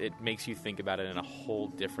 It makes you think about it in a whole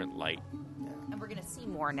different light. And we're going to see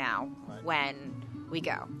more now when we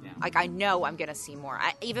go. Yeah. I know I'm going to see more.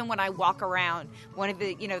 Even when I walk around, one of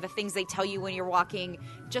the the things they tell you when you're walking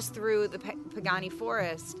just through the Pagani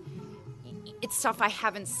Forest, it's stuff I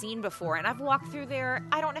haven't seen before, and I've walked through there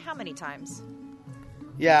I don't know how many times.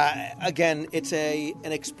 Yeah, again, it's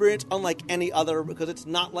an experience unlike any other, because it's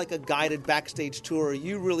not like a guided backstage tour.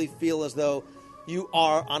 You really feel as though you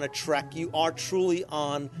are on a trek. You are truly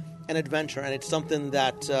on an adventure, and it's something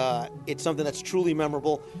that's truly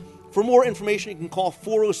memorable. For more information, you can call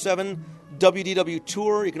 407-WDW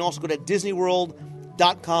Tour. You can also go to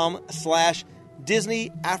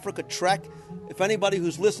DisneyWorld.com/Disney Africa Trek. If anybody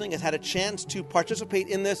who's listening has had a chance to participate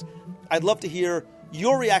in this, I'd love to hear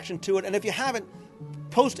your reaction to it. And if you haven't,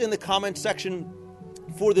 post in the comments section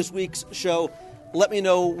for this week's show. Let me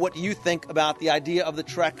know what you think about the idea of the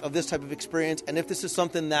trek, of this type of experience, and if this is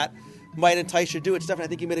something that might entice you to do it. Stephan, I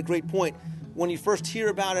think you made a great point. when you first hear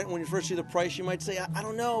about it, when you first hear the price, you might say, I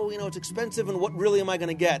don't know, it's expensive, and what really am I going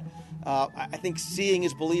to get? I think seeing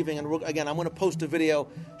is believing, and again, I'm going to post a video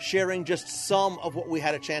sharing just some of what we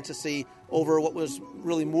had a chance to see over what was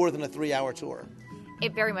really more than a 3-hour tour.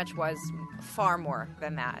 It very much was far more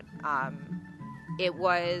than that. It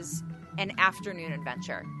was an afternoon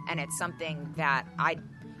adventure, and it's something that I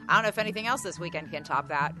don't know if anything else this weekend can top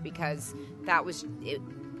that, because that was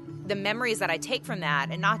the memories that I take from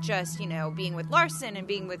that, and not just, being with Larson and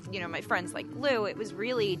being with, my friends like Lou. It was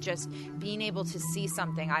really just being able to see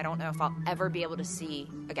something I don't know if I'll ever be able to see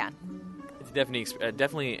again. It's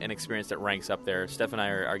definitely an experience that ranks up there. Steph and I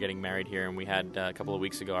are getting married here, and we had a couple of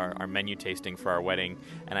weeks ago our menu tasting for our wedding,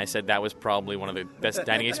 and I said that was probably one of the best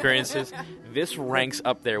dining experiences. This ranks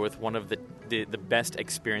up there with one of the best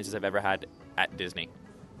experiences I've ever had at Disney.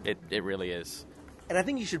 It really is. And I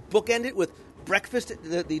think you should bookend it with breakfast.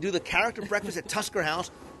 They do the character breakfast at Tusker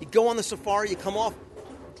House. You go on the safari, you come off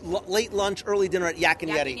late lunch, early dinner at Yak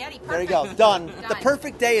and Yeti. There you go. Done. The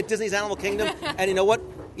perfect day at Disney's Animal Kingdom. And you know what?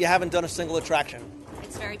 You haven't done a single attraction.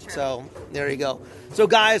 It's very true. So there you go. So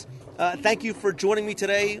guys, thank you for joining me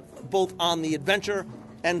today, both on the adventure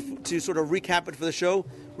and to sort of recap it for the show.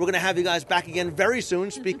 We're going to have you guys back again very soon,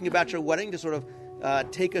 speaking about your wedding, to sort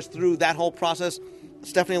of take us through that whole process.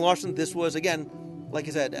 Stephanie and Larson, this was, again, like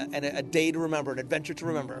I said, a day to remember, an adventure to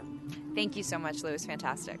remember. Thank you so much, Lou. It was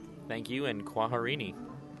fantastic. Thank you, and Kwaharini.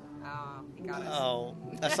 Oh, you got us. Oh,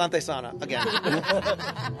 Asante Sana, again.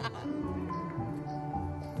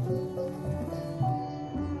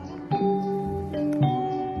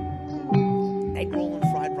 Egg roll and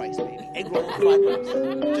fried rice, baby. Egg roll and fried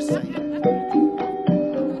rice. Just saying.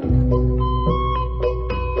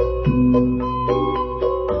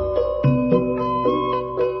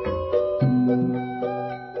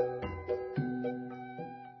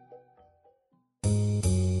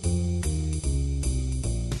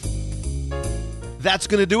 That's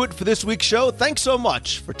going to do it for this week's show. Thanks so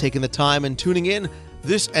much for taking the time and tuning in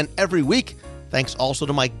this and every week. Thanks also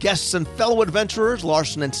to my guests and fellow adventurers,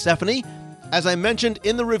 Larson and Stephanie. As I mentioned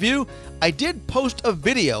in the review, I did post a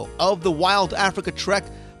video of the Wild Africa Trek,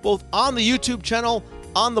 both on the YouTube channel,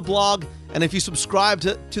 on the blog, and if you subscribe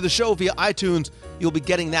to the show via iTunes, you'll be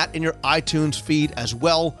getting that in your iTunes feed as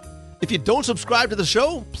well. If you don't subscribe to the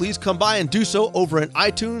show, please come by and do so over in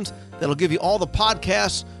iTunes. That'll give you all the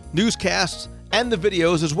podcasts, newscasts, and the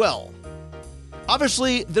videos as well.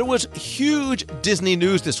 Obviously, there was huge Disney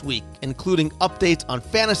news this week, including updates on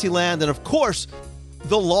Fantasyland and, of course,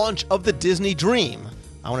 the launch of the Disney Dream.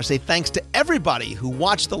 I want to say thanks to everybody who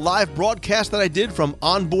watched the live broadcast that I did from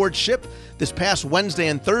onboard ship this past Wednesday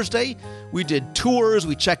and Thursday. We did tours,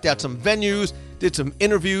 we checked out some venues, did some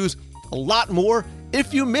interviews, a lot more.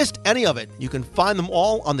 If you missed any of it, you can find them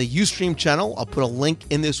all on the Ustream channel. I'll put a link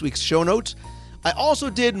in this week's show notes. I also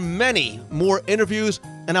did many more interviews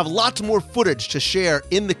and have lots more footage to share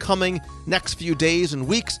in the coming next few days and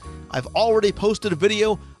weeks. I've already posted a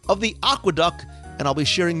video of the Aqueduct, and I'll be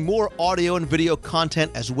sharing more audio and video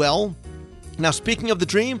content as well. Now, speaking of the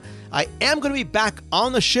Dream, I am going to be back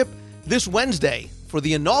on the ship this Wednesday for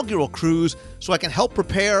the inaugural cruise, so I can help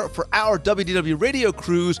prepare for our WDW radio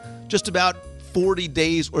cruise just about 40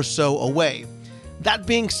 days or so away. That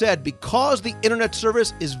being said, because the internet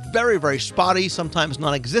service is very, very spotty, sometimes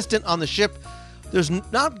non-existent on the ship, there's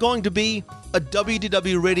not going to be a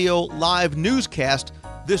WDW Radio live newscast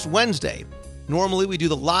this Wednesday. Normally, we do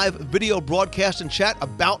the live video broadcast and chat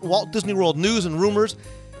about Walt Disney World news and rumors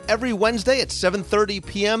every Wednesday at 7:30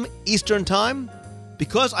 p.m. Eastern Time.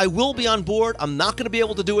 Because I will be on board, I'm not going to be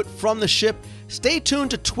able to do it from the ship. Stay tuned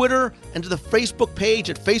to Twitter and to the Facebook page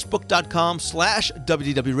at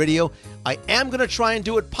facebook.com/WDW Radio. I am going to try and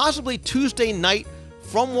do it possibly Tuesday night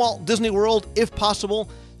from Walt Disney World, if possible.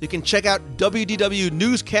 You can check out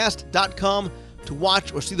WDWnewscast.com to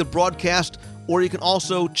watch or see the broadcast, or you can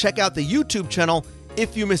also check out the YouTube channel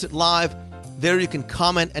if you miss it live. There you can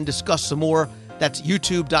comment and discuss some more. That's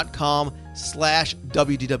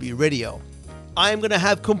youtube.com/WDW Radio. I am going to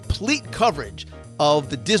have complete coverage of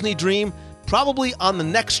the Disney Dream, probably on the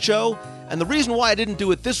next show. And the reason why I didn't do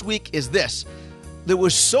it this week is this. There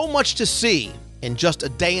was so much to see in just a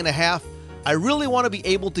day and a half. I really want to be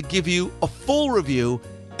able to give you a full review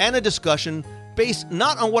and a discussion based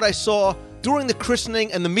not on what I saw during the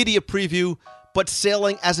christening and the media preview, but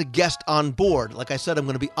sailing as a guest on board. Like I said, I'm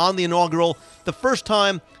going to be on the inaugural. The first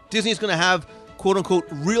time Disney's going to have, quote-unquote,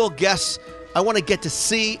 real guests. I want to get to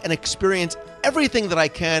see and experience everything that I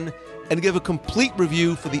can and give a complete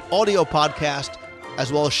review for the audio podcast,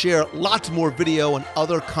 as well as share lots more video and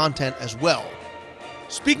other content as well.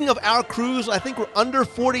 Speaking of our cruise, I think we're under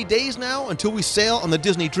 40 days now until we sail on the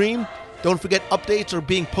Disney Dream. Don't forget, updates are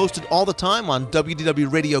being posted all the time on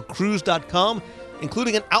WDWRadioCruise.com,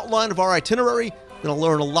 including an outline of our itinerary. You're going to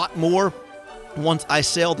learn a lot more once I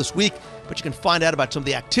sail this week, but you can find out about some of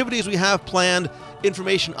the activities we have planned,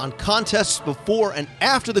 information on contests before and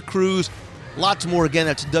after the cruise, lots more. Again,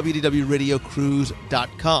 that's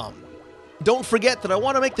WDWRadioCruise.com. Don't forget that I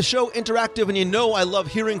want to make the show interactive, and you know I love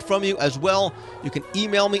hearing from you as well. You can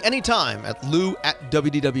email me anytime at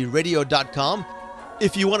lou@WDWRadio.com.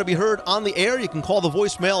 If you want to be heard on the air, you can call the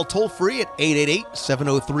voicemail toll-free at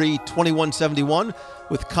 888-703-2171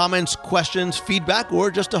 with comments, questions, feedback, or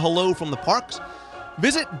just a hello from the parks.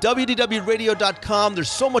 Visit WDWRadio.com. There's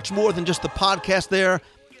so much more than just the podcast there.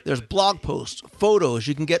 There's blog posts, photos.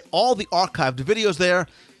 You can get all the archived videos there.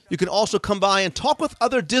 You can also come by and talk with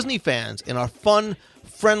other Disney fans in our fun,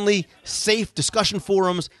 friendly, safe discussion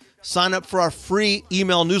forums. Sign up for our free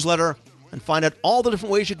email newsletter and find out all the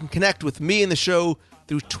different ways you can connect with me and the show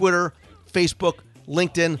through Twitter, Facebook,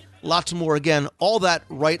 LinkedIn, lots more. Again, all that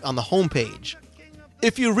right on the homepage.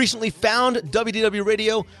 If you recently found WDW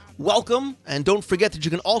Radio, welcome, and don't forget that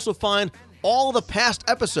you can also find all the past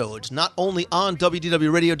episodes, not only on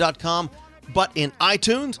WDWRadio.com, but in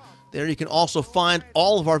iTunes. There you can also find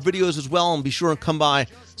all of our videos as well, and be sure and come by,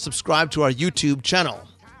 subscribe to our YouTube channel.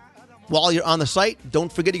 While you're on the site,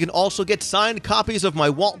 don't forget you can also get signed copies of my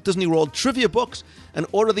Walt Disney World trivia books and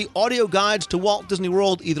order the audio guides to Walt Disney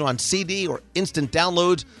World either on CD or instant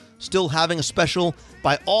downloads. Still having a special,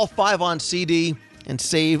 buy all 5 on CD and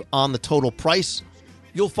save on the total price.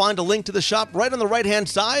 You'll find a link to the shop right on the right-hand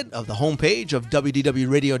side of the homepage of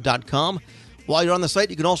WDWRadio.com. While you're on the site,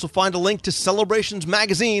 you can also find a link to Celebrations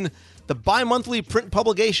Magazine, the bi-monthly print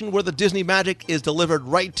publication where the Disney magic is delivered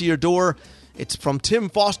right to your door. It's from Tim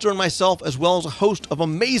Foster and myself, as well as a host of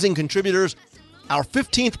amazing contributors. Our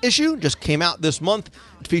 15th issue just came out this month.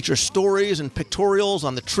 It features stories and pictorials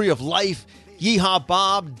on the Tree of Life, Yeehaw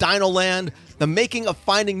Bob, Dino Land, the making of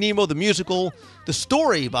Finding Nemo the musical, the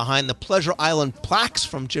story behind the Pleasure Island plaques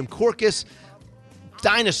from Jim Korkis,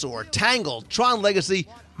 Dinosaur, Tangled, Tron Legacy,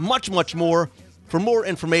 much, much more. For more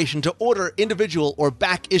information, to order individual or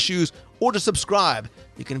back issues, or to subscribe,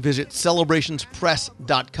 you can visit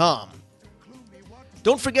celebrationspress.com.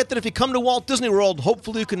 Don't forget that if you come to Walt Disney World,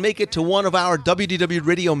 hopefully you can make it to one of our WDW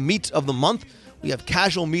Radio Meets of the Month. We have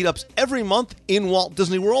casual meetups every month in Walt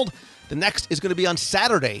Disney World. The next is going to be on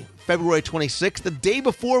Saturday, February 26th, the day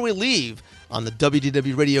before we leave on the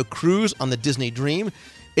WDW Radio cruise on the Disney Dream.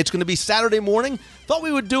 It's going to be Saturday morning. Thought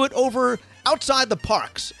we would do it over outside the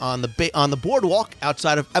parks on the boardwalk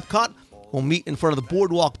outside of Epcot. We'll meet in front of the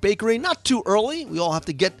Boardwalk Bakery. Not too early. We all have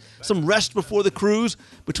to get some rest before the cruise.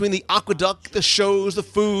 Between the aqueduct, the shows, the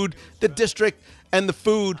food, the district, and the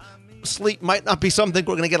food, sleep might not be something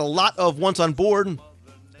we're going to get a lot of once on board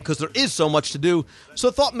because there is so much to do. So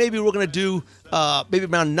I thought maybe we're going to do maybe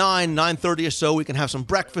around 9:30 or so. We can have some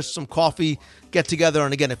breakfast, some coffee, get together.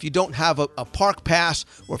 And again, if you don't have a park pass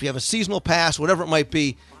or if you have a seasonal pass, whatever it might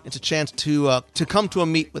be, it's a chance to come to a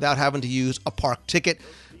meet without having to use a park ticket.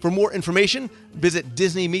 For more information, visit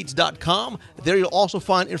DisneyMeets.com. There you'll also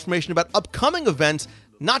find information about upcoming events,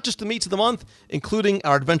 not just the Meets of the Month, including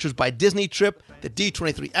our Adventures by Disney trip, the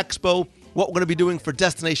D23 Expo, what we're going to be doing for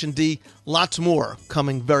Destination D, lots more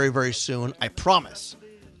coming very, very soon, I promise.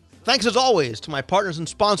 Thanks as always to my partners and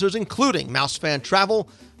sponsors, including MouseFan Travel.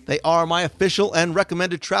 They are my official and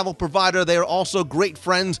recommended travel provider. They are also great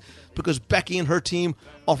friends because Becky and her team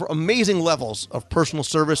offer amazing levels of personal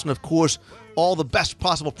service and, of course, all the best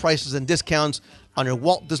possible prices and discounts on your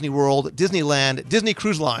Walt Disney World, Disneyland, Disney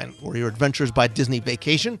Cruise Line, or your Adventures by Disney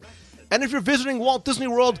vacation. And if you're visiting Walt Disney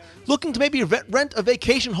World, looking to maybe rent a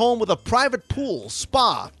vacation home with a private pool,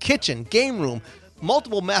 spa, kitchen, game room,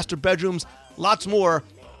 multiple master bedrooms, lots more,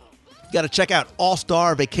 you got to check out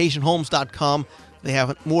allstarvacationhomes.com. They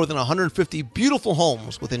have more than 150 beautiful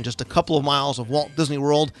homes within just a couple of miles of Walt Disney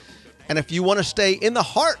World. And if you want to stay in the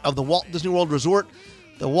heart of the Walt Disney World Resort,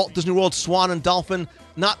 the Walt Disney World Swan and Dolphin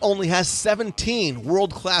not only has 17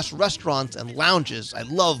 world-class restaurants and lounges. I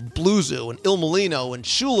love Blue Zoo and Il Molino and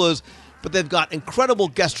Shula's, but they've got incredible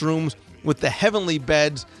guest rooms with the heavenly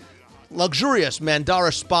beds, luxurious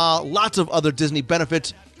Mandara Spa, lots of other Disney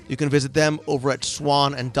benefits. You can visit them over at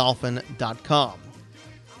swananddolphin.com.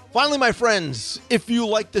 Finally, my friends, if you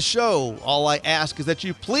like the show, all I ask is that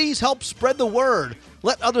you please help spread the word.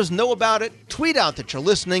 Let others know about it. Tweet out that you're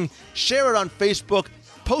listening. Share it on Facebook.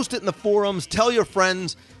 Post it in the forums. Tell your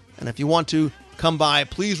friends. And if you want to, come by.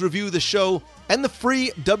 Please review the show and the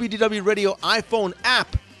free WDW Radio iPhone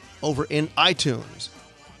app over in iTunes.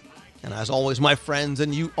 And as always, my friends,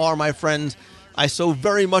 and you are my friends, I so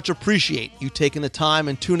very much appreciate you taking the time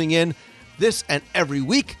and tuning in this and every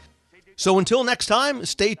week. So until next time,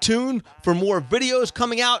 stay tuned for more videos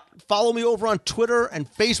coming out. Follow me over on Twitter and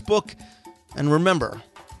Facebook. And remember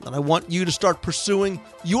that I want you to start pursuing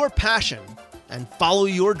your passion and follow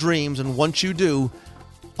your dreams. And once you do,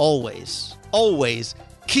 always, always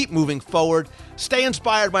keep moving forward. Stay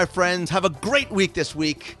inspired, my friends. Have a great week this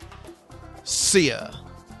week. See ya.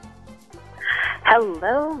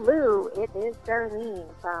 Hello, Lou. It is Darlene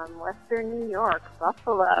from Western New York,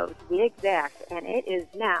 Buffalo, to be exact. And it is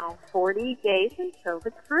now 40 days until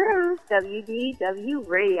the cruise, WDW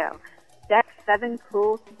Radio. Deck 7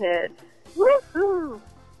 Cool Kids. Woohoo!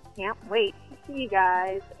 Can't wait to see you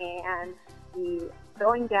guys and be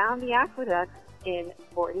going down the aqueduct in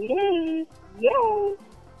 40 days. Yay!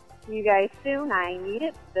 See you guys soon. I need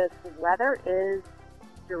it. This weather is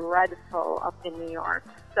dreadful up in New York.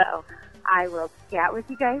 So I will chat with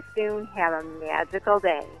you guys soon. Have a magical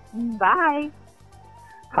day. Bye.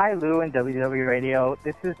 Hi, Lou and WDW Radio.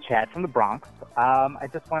 This is Chad from the Bronx. I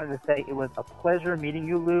just wanted to say it was a pleasure meeting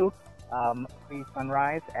you, Lou,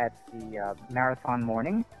 pre-sunrise at the marathon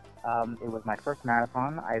morning. It was my first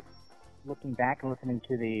marathon. Looking back and listening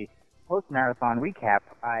to the post-marathon recap,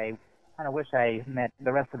 I kind of wish I met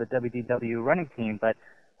the rest of the WDW running team, but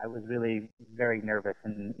I was really very nervous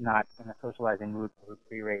and not in a socializing mood for the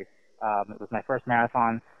pre-race. It was my first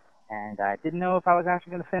marathon, and I didn't know if I was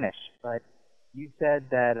actually going to finish. But you said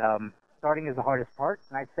that starting is the hardest part,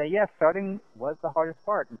 and I'd say, yes, starting was the hardest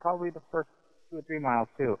part, and probably the first 2 or 3 miles,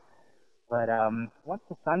 too. But once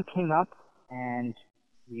the sun came up and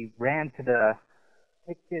we ran to the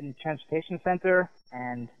Picton Transportation Center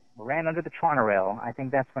and ran under the Toronto Rail, I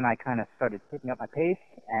think that's when I kind of started picking up my pace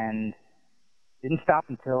and didn't stop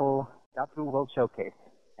until got through World Showcase.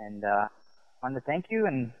 And wanted to thank you,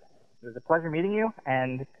 and it was a pleasure meeting you,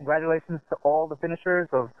 and congratulations to all the finishers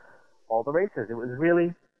of all the races. It was really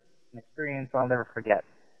an experience I'll never forget.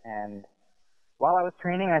 And while I was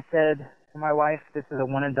training, I said to my wife, this is a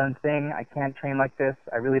one-and-done thing. I can't train like this.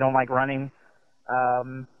 I really don't like running.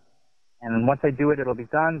 And once I do it, it'll be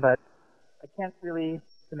done, but I can't really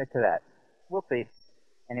commit to that. We'll see.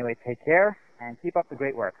 Anyway, take care, and keep up the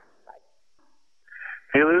great work. Bye.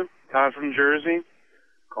 Hey, Lou. Todd from Jersey.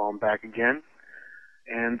 Calling back again.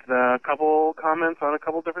 And a couple comments on a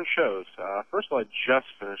couple different shows. First of all, I just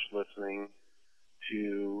finished listening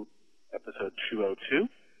to episode 202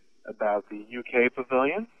 about the UK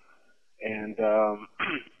Pavilion. And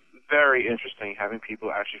very interesting having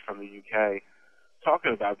people actually from the UK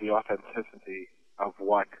talking about the authenticity of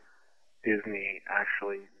what Disney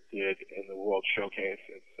actually did in the World Showcase.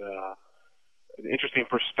 It's an interesting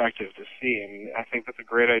perspective to see, and I think that's a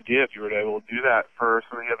great idea if you were able to do that for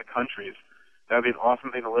some of the other countries. That would be an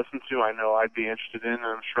awesome thing to listen to. I know I'd be interested in, and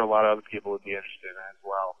I'm sure a lot of other people would be interested in as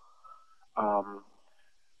well.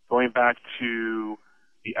 Going back to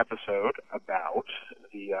the episode about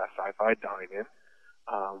the sci-fi dine-in,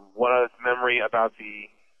 one memory about the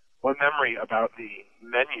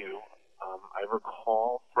menu I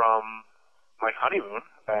recall from my honeymoon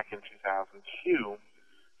back in 2002,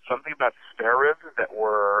 something about spare ribs that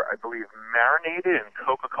were, I believe, marinated in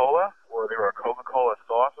Coca-Cola, or they were a Coca-Cola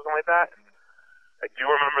sauce or something like that. And I do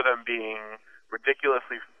remember them being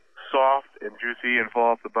ridiculously soft and juicy and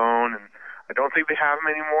fall off the bone, and I don't think they have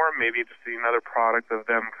them anymore. Maybe it's another product of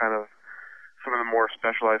them kind of some of the more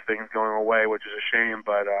specialized things going away, which is a shame,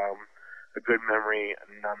 but a good memory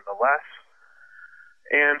nonetheless.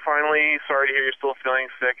 And finally, sorry to hear you're still feeling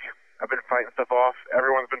sick. I've been fighting stuff off.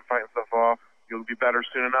 Everyone's been fighting stuff off. You'll be better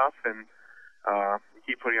soon enough, and you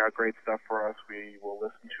keep putting out great stuff for us. We will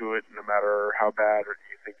listen to it no matter how bad or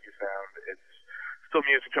you think you sound. It's still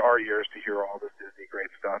music to our ears to hear all this Disney great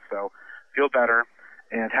stuff. So feel better,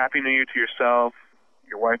 and Happy New Year to yourself,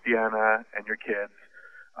 your wife Deanna, and your kids.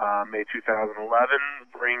 May 2011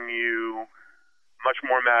 bring you much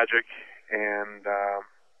more magic and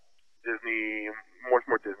Disney, much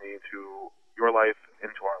more Disney to your life,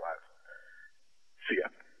 into our lives. See ya.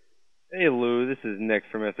 Hey Lou, this is Nick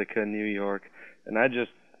from Ithaca, New York, and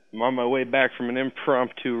I'm on my way back from an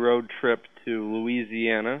impromptu road trip to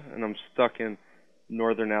Louisiana, and I'm stuck in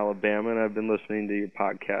northern Alabama, and I've been listening to your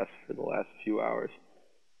podcast for the last few hours.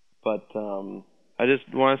 But I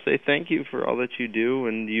just want to say thank you for all that you do,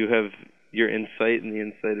 and you have your insight and the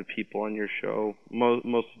insight of people on your show. Most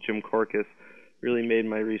of Jim Corcus really made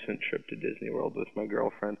my recent trip to Disney World with my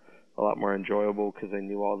girlfriend a lot more enjoyable because I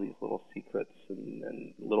knew all these little secrets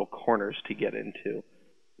and little corners to get into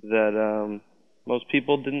that most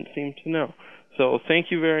people didn't seem to know. So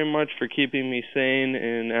thank you very much for keeping me sane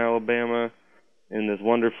in Alabama in this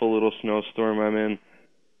wonderful little snowstorm I'm in,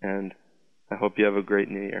 and I hope you have a great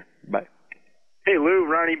New Year. Bye. Hey Lou,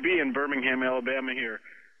 Ronnie B. in Birmingham, Alabama here.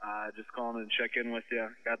 Just calling to check in with you.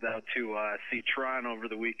 Got out to see Tron over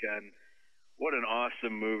the weekend. What an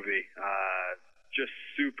awesome movie. Just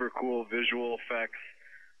super cool visual effects.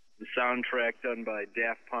 The soundtrack done by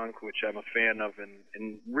Daft Punk, which I'm a fan of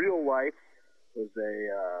in real life, was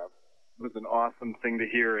an awesome thing to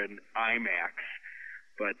hear in IMAX.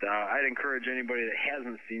 But I'd encourage anybody that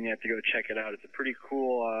hasn't seen yet to go check it out. It's a pretty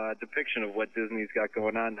cool depiction of what Disney's got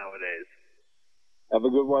going on nowadays. Have a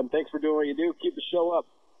good one. Thanks for doing what you do. Keep the show up.